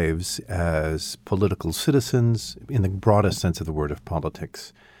lives as political citizens, in the broadest sense of the word of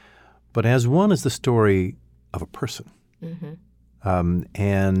politics. But As One is the story of a person. Mm-hmm.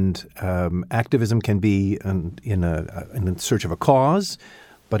 Activism can be in search of a cause,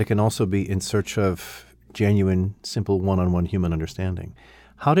 but it can also be in search of genuine, simple, one-on-one human understanding.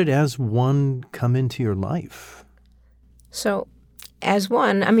 How did As One come into your life? So, As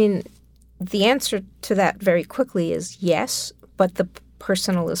One, I mean, the answer to that very quickly is yes, but the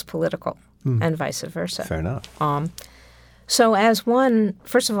personal is political, and vice versa. Fair enough. So As One,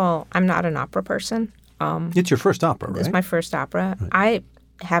 first of all, I'm not an opera person. It's your first opera, right? It's my first opera. Right. I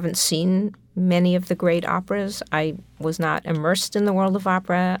haven't seen many of the great operas. I was not immersed in the world of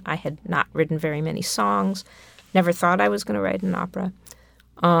opera. I had not written very many songs. Never thought I was going to write an opera.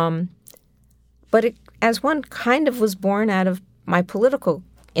 But As One kind of was born out of my political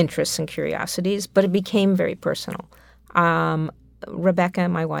interests and curiosities, but it became very personal. Rebecca,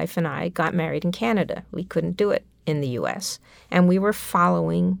 my wife, and I got married in Canada. We couldn't do it in the U.S., and we were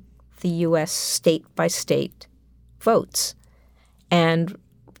following the U.S. state-by-state votes. And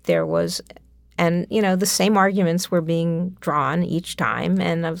there was, and, you know, the same arguments were being drawn each time,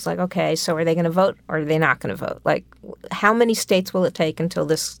 and I was like, okay, so are they going to vote or are they not going to vote? Like, how many states will it take until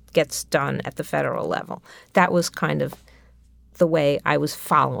this gets done at the federal level? That was kind of the way I was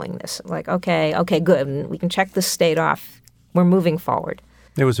following this. Like, okay, good, we can check this state off. We're moving forward.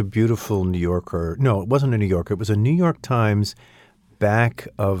 There was a beautiful New Yorker. No, it wasn't a New Yorker. It was a New York Times back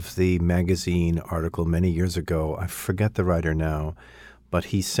of the magazine article many years ago. I forget the writer now, but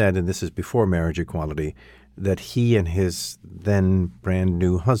he said, and this is before marriage equality, that he and his then brand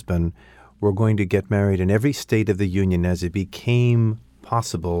new husband were going to get married in every state of the union as it became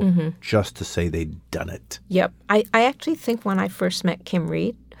possible, just to say they'd done it. Yep. I actually think when I first met Kim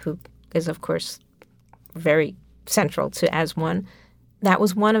Reed, who is, of course, very central to As One, that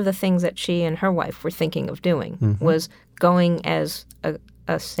was one of the things that she and her wife were thinking of doing, was going as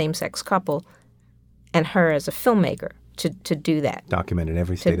a same-sex couple and her as a filmmaker to do that. Document in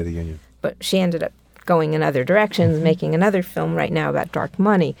every state of the union. But she ended up going in other directions, making another film right now about dark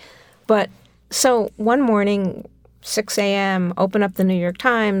money. But so one morning, 6 a.m., open up the New York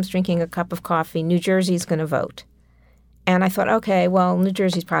Times, drinking a cup of coffee, New Jersey's going to vote. And I thought, okay, well, New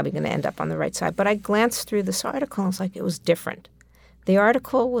Jersey's probably going to end up on the right side. But I glanced through this article and I was like, it was different. The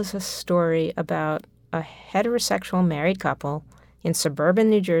article was a story about a heterosexual married couple in suburban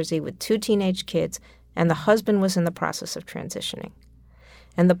New Jersey with 2 teenage kids, and the husband was in the process of transitioning.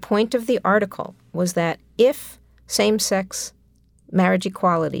 And the point of the article was that if same-sex marriage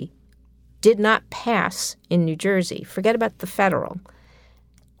equality did not pass in New Jersey, forget about the federal,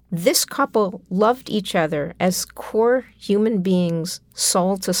 this couple loved each other as core human beings,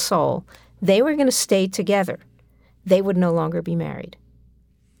 soul to soul. They were going to stay together. They would no longer be married.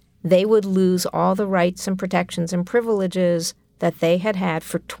 They would lose all the rights and protections and privileges that they had had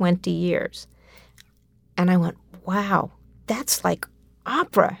for 20 years. And I went, wow, that's like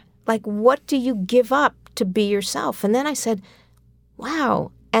opera. Like, what do you give up to be yourself? And then I said,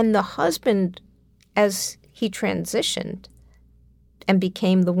 wow. And the husband, as he transitioned and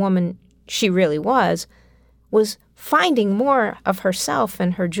became the woman she really was finding more of herself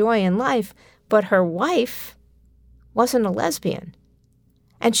and her joy in life, but her wife wasn't a lesbian.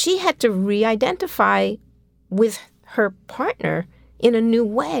 And she had to re-identify with her partner in a new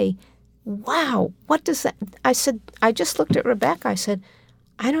way. Wow, what does that... I said, I just looked at Rebecca. I said,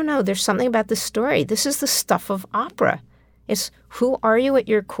 I don't know, there's something about this story. This is the stuff of opera. It's who are you at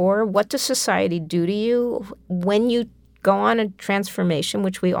your core? What does society do to you when you go on a transformation,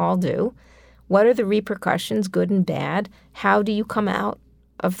 which we all do? What are the repercussions, good and bad? How do you come out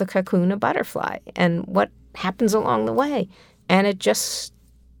of the cocoon a butterfly? And what happens along the way? And it just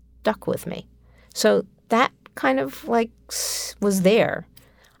stuck with me. So that kind of like was there.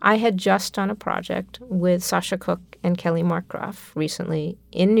 I had just done a project with Sasha Cook and Kelly Markgraf recently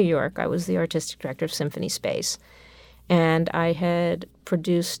in New York. I was the artistic director of Symphony Space. And I had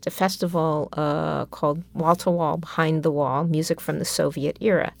produced a festival called Wall to Wall, Behind the Wall, Music from the Soviet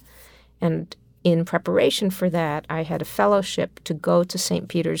Era. And in preparation for that, I had a fellowship to go to St.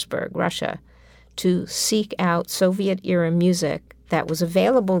 Petersburg, Russia, to seek out Soviet-era music that was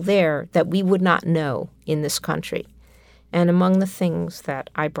available there that we would not know in this country. And among the things that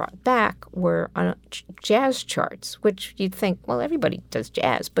I brought back were jazz charts, which you'd think, well, everybody does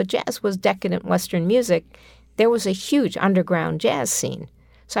jazz, but jazz was decadent Western music. There was a huge underground jazz scene.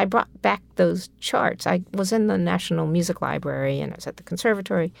 So I brought back those charts. I was in the National Music Library and I was at the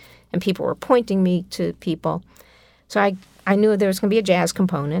conservatory, and people were pointing me to people. So I knew there was going to be a jazz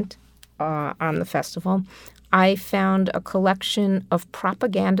component on the festival. I found a collection of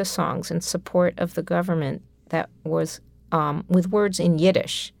propaganda songs in support of the government that was with words in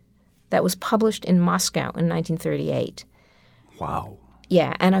Yiddish that was published in Moscow in 1938. Wow.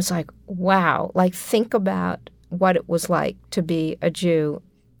 Yeah, and I was like, wow, like think about what it was like to be a Jew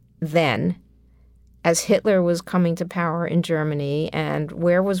then as Hitler was coming to power in Germany, and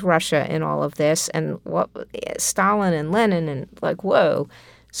where was Russia in all of this, and what Stalin and Lenin, and like, whoa.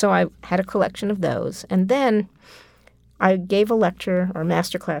 So I had a collection of those. And then I gave a lecture or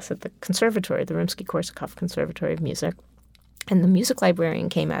master class at the conservatory, the Rimsky-Korsakov Conservatory of Music. And the music librarian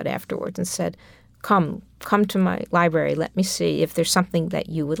came out afterwards and said, come to my library. Let me see if there's something that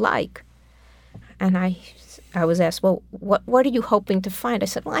you would like. And I was asked, well, what are you hoping to find? I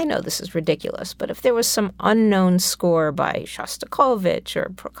said, well, I know this is ridiculous, but if there was some unknown score by Shostakovich or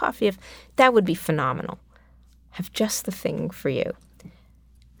Prokofiev, that would be phenomenal. I have just the thing for you.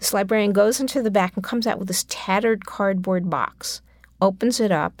 This librarian goes into the back and comes out with this tattered cardboard box, opens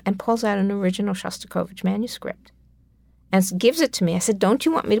it up, and pulls out an original Shostakovich manuscript and gives it to me. I said, don't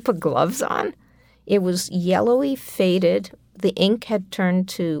you want me to put gloves on? It was yellowy, faded. The ink had turned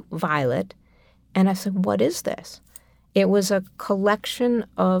to violet. And I said, what is this? It was a collection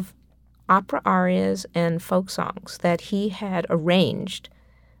of opera arias and folk songs that he had arranged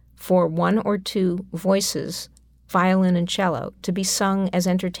for 1 or 2 voices, violin and cello, to be sung as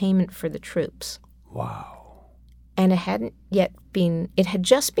entertainment for the troops. Wow. And it had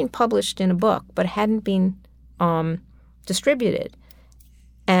just been published in a book, but it hadn't been distributed.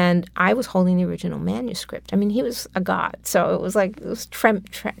 And I was holding the original manuscript. I mean, he was a god, so it was like it was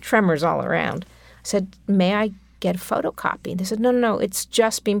tremors all around. I said, may I get a photocopy? They said, no, it's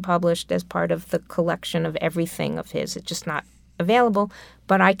just being published as part of the collection of everything of his. It's just not available,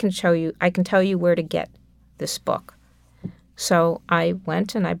 but I can tell you where to get this book. So I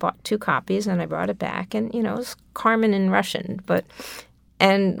went and I bought 2 copies and I brought it back, and it was Carmen in Russian,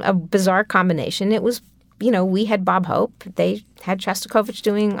 and a bizarre combination. It was, we had Bob Hope. They had Shostakovich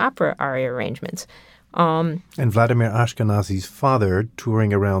doing opera aria arrangements. And Vladimir Ashkenazy's father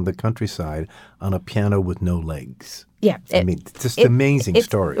touring around the countryside on a piano with no legs. Yeah. Just amazing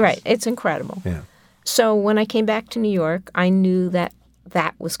stories. Right. It's incredible. Yeah. So when I came back to New York, I knew that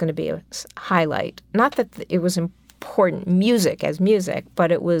was going to be a highlight. Not that it was important music as music,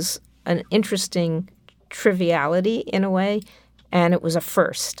 but it was an interesting triviality in a way, and it was a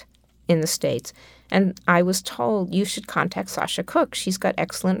first in the States. And I was told, you should contact Sasha Cooke. She's got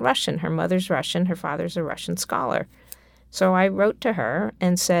excellent Russian. Her mother's Russian. Her father's a Russian scholar. So I wrote to her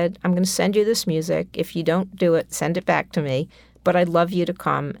and said, I'm going to send you this music. If you don't do it, send it back to me. But I'd love you to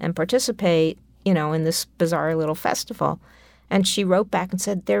come and participate, in this bizarre little festival. And she wrote back and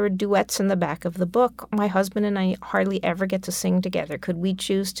said, there are duets in the back of the book. My husband and I hardly ever get to sing together. Could we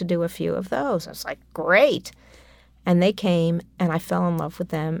choose to do a few of those? I was like, great. And they came, and I fell in love with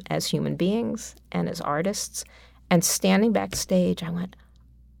them as human beings and as artists. And standing backstage, I went,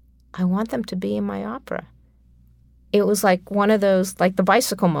 I want them to be in my opera. It was like one of those, like the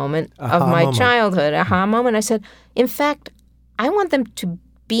bicycle moment of my childhood, aha moment. I said, in fact, I want them to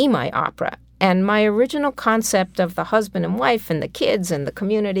be my opera. And my original concept of the husband and wife and the kids and the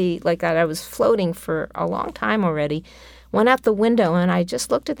community like that, I was floating for a long time already, went out the window, and I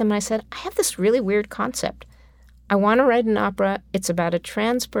just looked at them and I said, I have this really weird concept. I want to write an opera. It's about a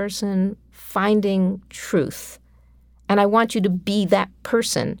trans person finding truth. And I want you to be that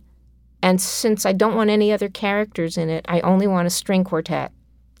person. And since I don't want any other characters in it, I only want a string quartet.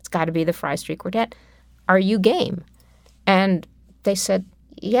 It's got to be the Fry Street Quartet. Are you game? And they said,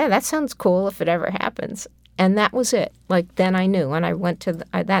 yeah, that sounds cool if it ever happens. And that was it. Like, then I knew. And I went to,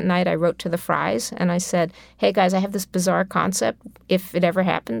 that night I wrote to the Frys and I said, hey guys, I have this bizarre concept. If it ever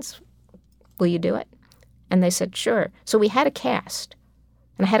happens, will you do it? And they said, sure. So we had a cast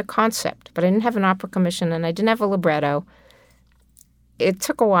and I had a concept, but I didn't have an opera commission and I didn't have a libretto. It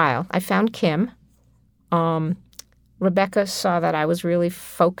took a while. I found Kim. Rebecca saw that I was really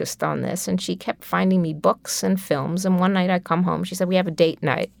focused on this, and she kept finding me books and films. And one night I come home, she said, we have a date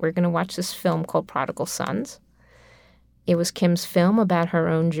night. We're going to watch this film called Prodigal Sons. It was Kim's film about her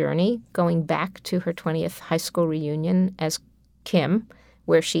own journey, going back to her 20th high school reunion as Kim,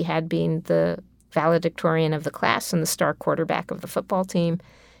 where she had been the valedictorian of the class and the star quarterback of the football team.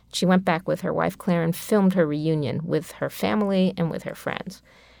 She went back with her wife, Claire, and filmed her reunion with her family and with her friends.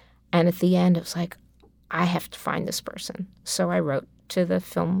 And at the end, it was like, I have to find this person. So I wrote to the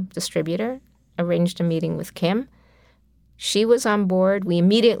film distributor, arranged a meeting with Kim. She was on board. We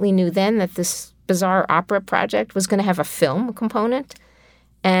immediately knew then that this bizarre opera project was going to have a film component.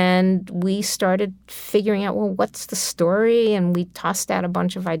 And we started figuring out, well, what's the story? And we tossed out a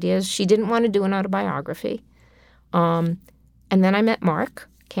bunch of ideas. She didn't want to do an autobiography. And then I met Mark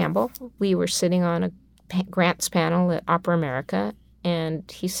Campbell. We were sitting on a grants panel at Opera America, and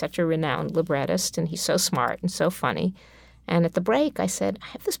he's such a renowned librettist, and he's so smart and so funny. And at the break, I said, I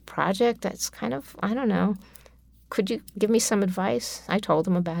have this project that's kind of, I don't know, could you give me some advice? I told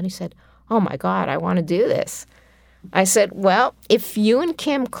him about it. He said, oh, my God, I want to do this. I said, well, if you and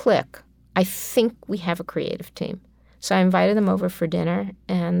Kim click, I think we have a creative team. So I invited them over for dinner,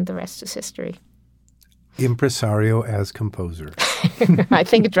 and the rest is history. Impresario as composer. I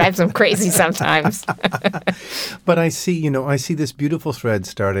think it drives them crazy sometimes. But I see this beautiful thread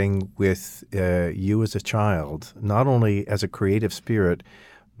starting with you as a child, not only as a creative spirit,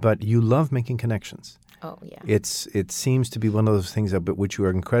 but you love making connections. Oh, yeah. It seems to be one of those things about which you are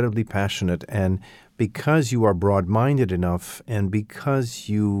incredibly passionate, and because you are broad-minded enough and because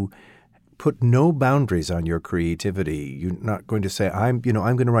you put no boundaries on your creativity. You're not going to say, I'm going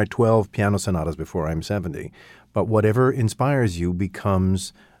to write 12 piano sonatas before I'm 70. But whatever inspires you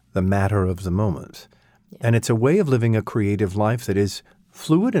becomes the matter of the moment. Yeah. And it's a way of living a creative life that is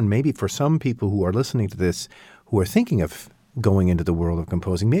fluid, and maybe for some people who are listening to this, who are thinking of going into the world of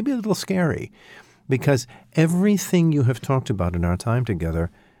composing, maybe a little scary, because everything you have talked about in our time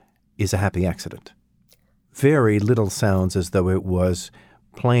together is a happy accident. Very little sounds as though it was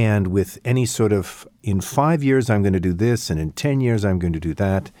planned with any sort of, in 5 years I'm going to do this, and in 10 years I'm going to do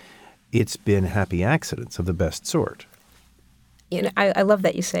that. It's been happy accidents of the best sort. I love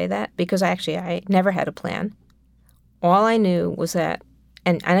that you say that, because I never had a plan. All I knew was that,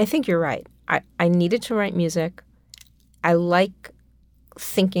 and I think you're right, I needed to write music. I like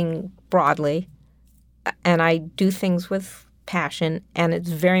thinking broadly, and I do things with passion, and it's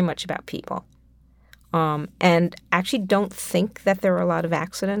very much about people. And actually don't think that there are a lot of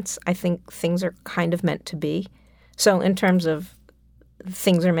accidents. I think things are kind of meant to be. So in terms of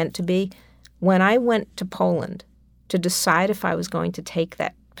things are meant to be, when I went to Poland to decide if I was going to take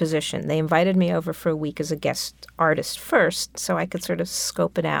that position, they invited me over for a week as a guest artist first so I could sort of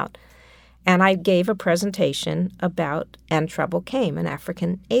scope it out. And I gave a presentation about And Trouble Came, an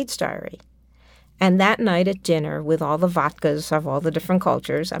African AIDS diary. And that night at dinner, with all the vodkas of all the different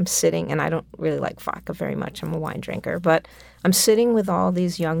cultures, I'm sitting, and I don't really like vodka very much, I'm a wine drinker, but I'm sitting with all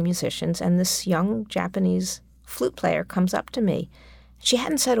these young musicians, and this young Japanese flute player comes up to me. She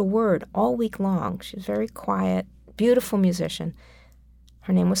hadn't said a word all week long. She was very quiet, beautiful musician.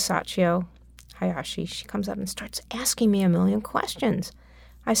 Her name was Sachio Hayashi. She comes up and starts asking me a million questions.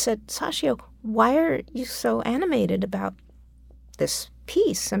 I said, Sachio, why are you so animated about this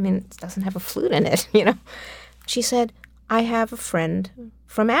piece? I mean, it doesn't have a flute in it, you know. She said, I have a friend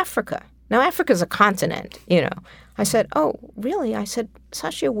from Africa. Now, Africa's a continent, you know. I said, oh, really? I said,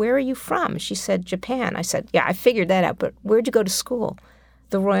 Sachio, where are you from? She said, Japan. I said, yeah, I figured that out, but where'd you go to school?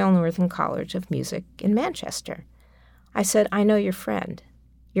 The Royal Northern College of Music in Manchester. I said, I know your friend.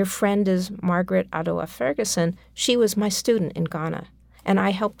 Your friend is Margaret Adoa Ferguson. She was my student in Ghana, and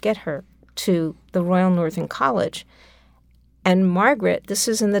I helped get her to the Royal Northern College. And Margaret, this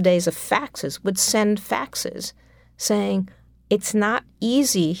is in the days of faxes, would send faxes saying, it's not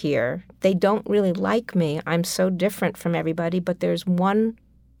easy here. They don't really like me. I'm so different from everybody, but there's one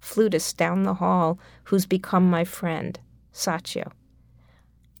flutist down the hall who's become my friend, Sachio.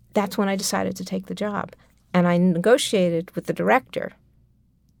 That's when I decided to take the job. And I negotiated with the director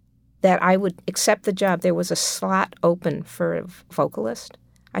that I would accept the job. There was a slot open for a vocalist.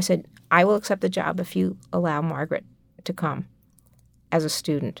 I said, I will accept the job if you allow Margaret to come as a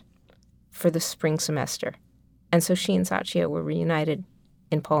student for the spring semester. And so she and Sachio were reunited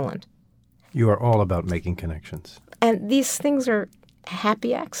in Poland. You are all about making connections. And these things are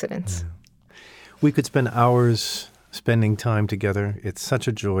happy accidents. Yeah. We could spend hours spending time together. It's such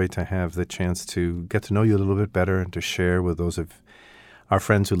a joy to have the chance to get to know you a little bit better and to share with those of our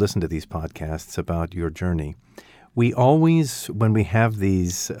friends who listen to these podcasts about your journey. We always, when we have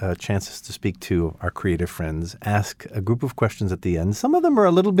these chances to speak to our creative friends, ask a group of questions at the end. Some of them are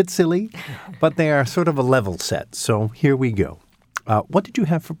a little bit silly, but they are sort of a level set. So here we go. What did you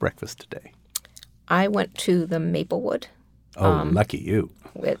have for breakfast today? I went to the Maplewood. Oh, lucky you.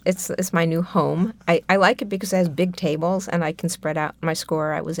 It's my new home. I like it because it has big tables and I can spread out my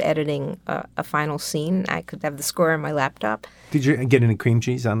score. I was editing a final scene. I could have the score on my laptop. Did you get any cream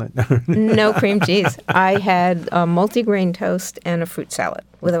cheese on that? No cream cheese. I had a multigrain toast and a fruit salad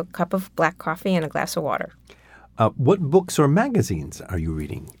with a cup of black coffee and a glass of water. What books or magazines are you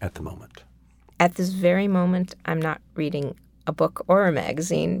reading at the moment? At this very moment, I'm not reading a book or a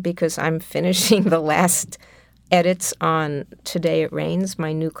magazine because I'm finishing the last edits on Today It Rains,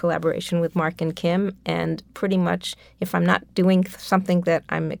 my new collaboration with Mark and Kim. And pretty much if I'm not doing something that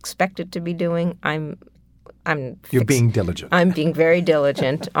I'm expected to be doing, You're being diligent. I'm being very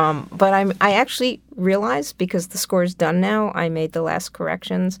diligent. But I actually realized, because the score's done now, I made the last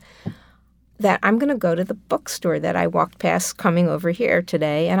corrections, that I'm going to go to the bookstore that I walked past coming over here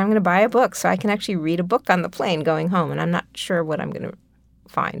today, and I'm going to buy a book so I can actually read a book on the plane going home. And I'm not sure what I'm going to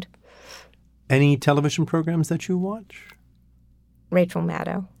find. Any television programs that you watch? Rachel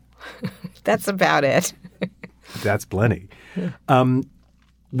Maddow. That's about it. That's plenty.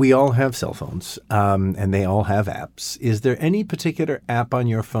 We all have cell phones, and they all have apps. Is there any particular app on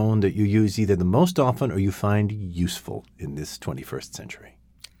your phone that you use either the most often or you find useful in this 21st century?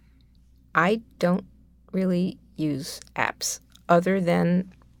 I don't really use apps other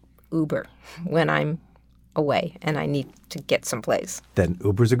than Uber when I'm away and I need to get someplace. Then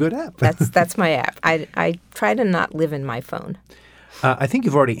Uber's a good app. That's my app. I try to not live in my phone. I think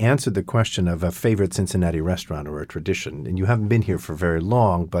you've already answered the question of a favorite Cincinnati restaurant or a tradition, and you haven't been here for very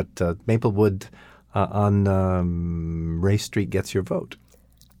long, but Maplewood on Ray Street gets your vote.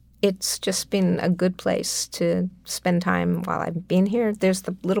 It's just been a good place to spend time while I've been here. There's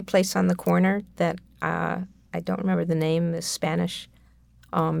the little place on the corner that I don't remember the name, the Spanish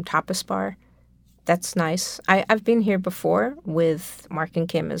tapas bar. That's nice. I've been here before with Mark and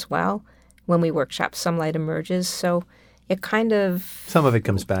Kim as well when we workshop Some Light Emerges, so it kind of... Some of it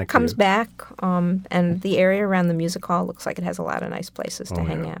comes back. And the area around the music hall looks like it has a lot of nice places to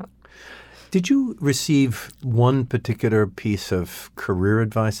hang out. Did you receive one particular piece of career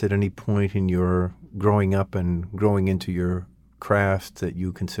advice at any point in your growing up and growing into your craft that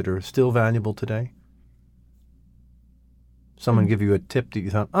you consider still valuable today? Someone give you a tip that you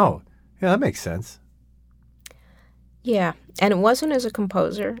thought, oh, yeah, that makes sense. Yeah, and it wasn't as a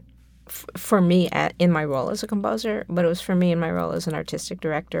composer for me in my role as a composer, but it was for me in my role as an artistic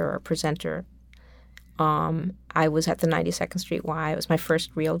director or presenter. I was at the 92nd Street Y. It was my first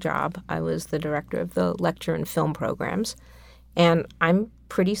real job. I was the director of the lecture and film programs, and I'm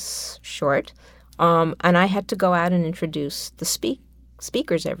pretty short, and I had to go out and introduce the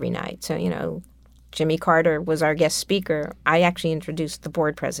speakers every night. So, Jimmy Carter was our guest speaker. I actually introduced the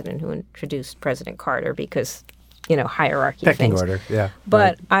board president who introduced President Carter because, hierarchy Pecking things. order, yeah.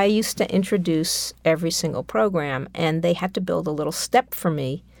 But I used to introduce every single program, and they had to build a little step for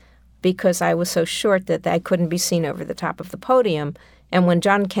me because I was so short that I couldn't be seen over the top of the podium. And when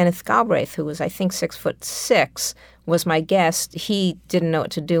John Kenneth Galbraith, who was, I think, 6'6", was my guest, he didn't know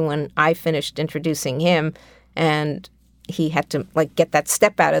what to do when I finished introducing him, and he had to get that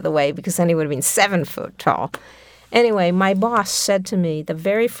step out of the way because then he would have been 7 foot tall. Anyway, my boss said to me the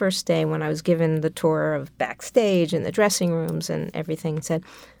very first day when I was given the tour of backstage and the dressing rooms and everything, said,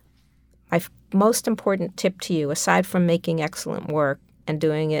 my most important tip to you, aside from making excellent work and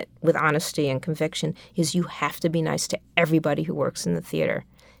doing it with honesty and conviction, is you have to be nice to everybody who works in the theater.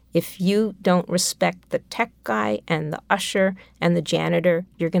 If you don't respect the tech guy and the usher and the janitor,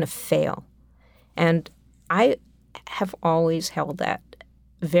 you're going to fail. And I have always held that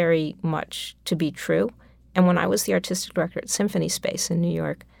very much to be true. And when I was the artistic director at Symphony Space in New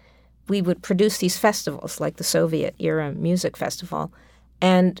York, we would produce these festivals like the Soviet-era music festival,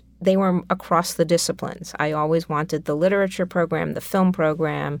 and they were across the disciplines. I always wanted the literature program, the film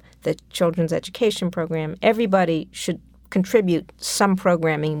program, the children's education program. Everybody should contribute some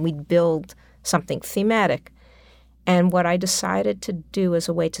programming. We'd build something thematic. And what I decided to do as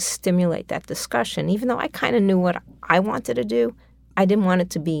a way to stimulate that discussion, even though I kind of knew what I wanted to do, I didn't want it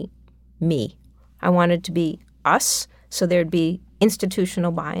to be me. I wanted it to be us, so there'd be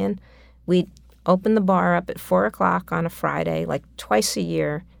institutional buy-in. We'd open the bar up at 4 o'clock on a Friday, twice a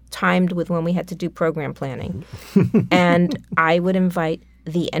year, timed with when we had to do program planning. And I would invite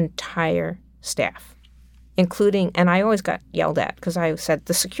the entire staff, including, and I always got yelled at because I said,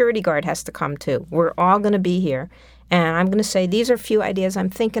 the security guard has to come too. We're all going to be here. And I'm going to say, these are a few ideas I'm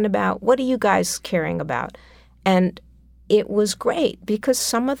thinking about. What are you guys caring about? And it was great because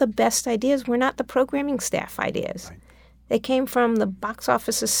some of the best ideas were not the programming staff ideas. Right. They came from the box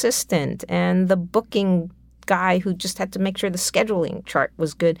office assistant and the booking guy who just had to make sure the scheduling chart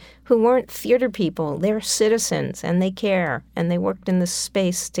was good, who weren't theater people. They're citizens, and they care, and they worked in this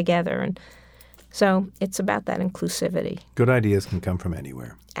space together. And so it's about that inclusivity. Good ideas can come from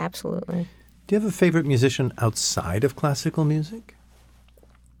anywhere. Absolutely. Do you have a favorite musician outside of classical music?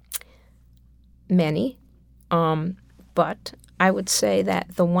 Many. But I would say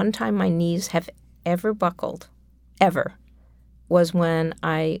that the one time my knees have ever buckled, ever, was when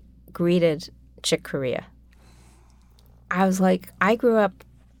I greeted Chick Corea. I was I grew up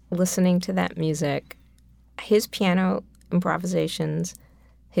listening to that music, his piano improvisations,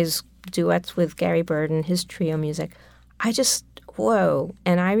 his duets with Gary Burden, his trio music. I just, whoa.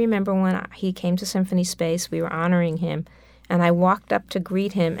 And I remember when he came to Symphony Space, we were honoring him, and I walked up to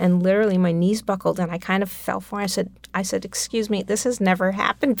greet him, and literally my knees buckled, and I kind of fell forward. I said, excuse me, this has never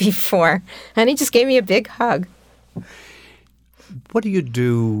happened before. And he just gave me a big hug. What do you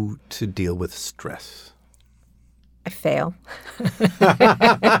do to deal with stress? I fail.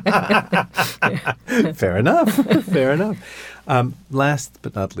 Fair enough. Fair enough. Last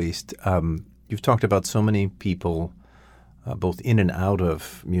but not least, you've talked about so many people, both in and out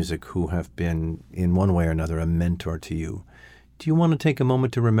of music, who have been, in one way or another, a mentor to you. Do you want to take a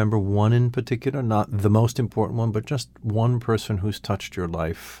moment to remember one in particular, not the most important one, but just one person who's touched your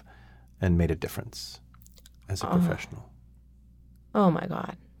life and made a difference as a professional? Oh, my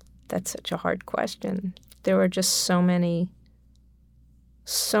God. That's such a hard question. There were just so many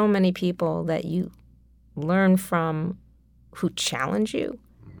people that you learn from who challenge you.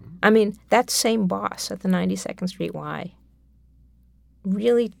 I mean, that same boss at the 92nd Street Y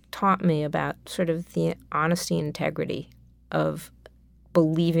really taught me about sort of the honesty and integrity of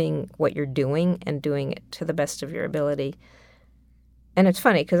believing what you're doing and doing it to the best of your ability. And it's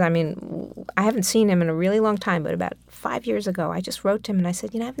funny because, I mean, I haven't seen him in a really long time, but about 5 years ago, I just wrote to him and I said,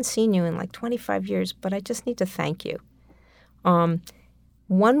 I haven't seen you in 25 years, but I just need to thank you.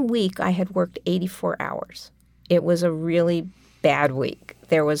 1 week I had worked 84 hours. It was a really bad week.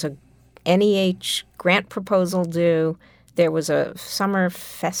 There was a NEH grant proposal due. There was a summer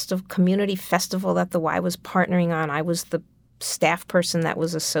community festival that the Y was partnering on. I was the staff person that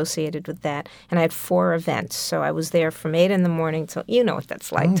was associated with that, and I had 4 events. So I was there from 8 in the morning till, you know what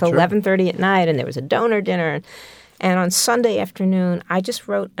that's like, till 11:30 at night, and there was a donor dinner. And on Sunday afternoon, I just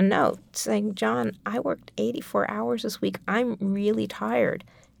wrote a note saying, John, I worked 84 hours this week. I'm really tired.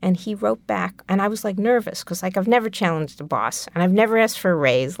 And he wrote back, and I was nervous because I've never challenged a boss, and I've never asked for a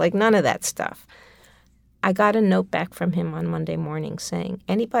raise, none of that stuff. I got a note back from him on Monday morning saying,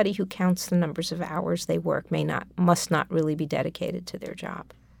 anybody who counts the numbers of hours they work must not really be dedicated to their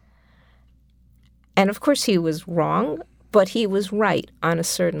job. And of course he was wrong, But he was right on a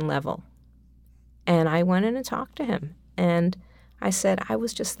certain level. And I went in and talked to him. And I said, I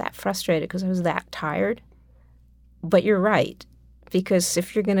was just that frustrated because I was that tired. But you're right, because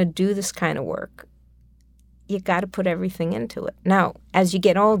if you're going to do this kind of work, you got to put everything into it. Now, as you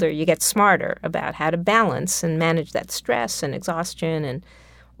get older, you get smarter about how to balance and manage that stress and exhaustion and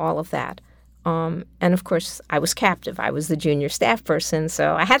all of that. And of course, I was captive. I was the junior staff person,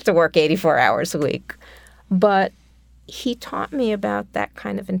 so I had to work 84 hours a week. But he taught me about that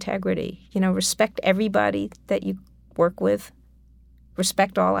kind of integrity. Respect everybody that you work with,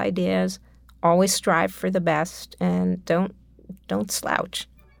 respect all ideas, always strive for the best, and don't slouch.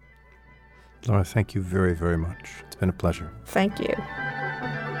 Laura, thank you very, very much. It's been a pleasure. Thank you.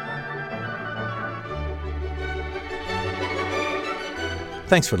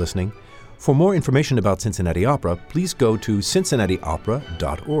 Thanks for listening. For more information about Cincinnati Opera, please go to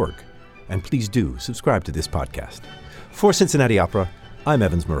cincinnatiopera.org. And please do subscribe to this podcast. For Cincinnati Opera, I'm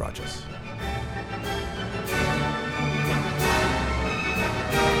Evans Mirageas.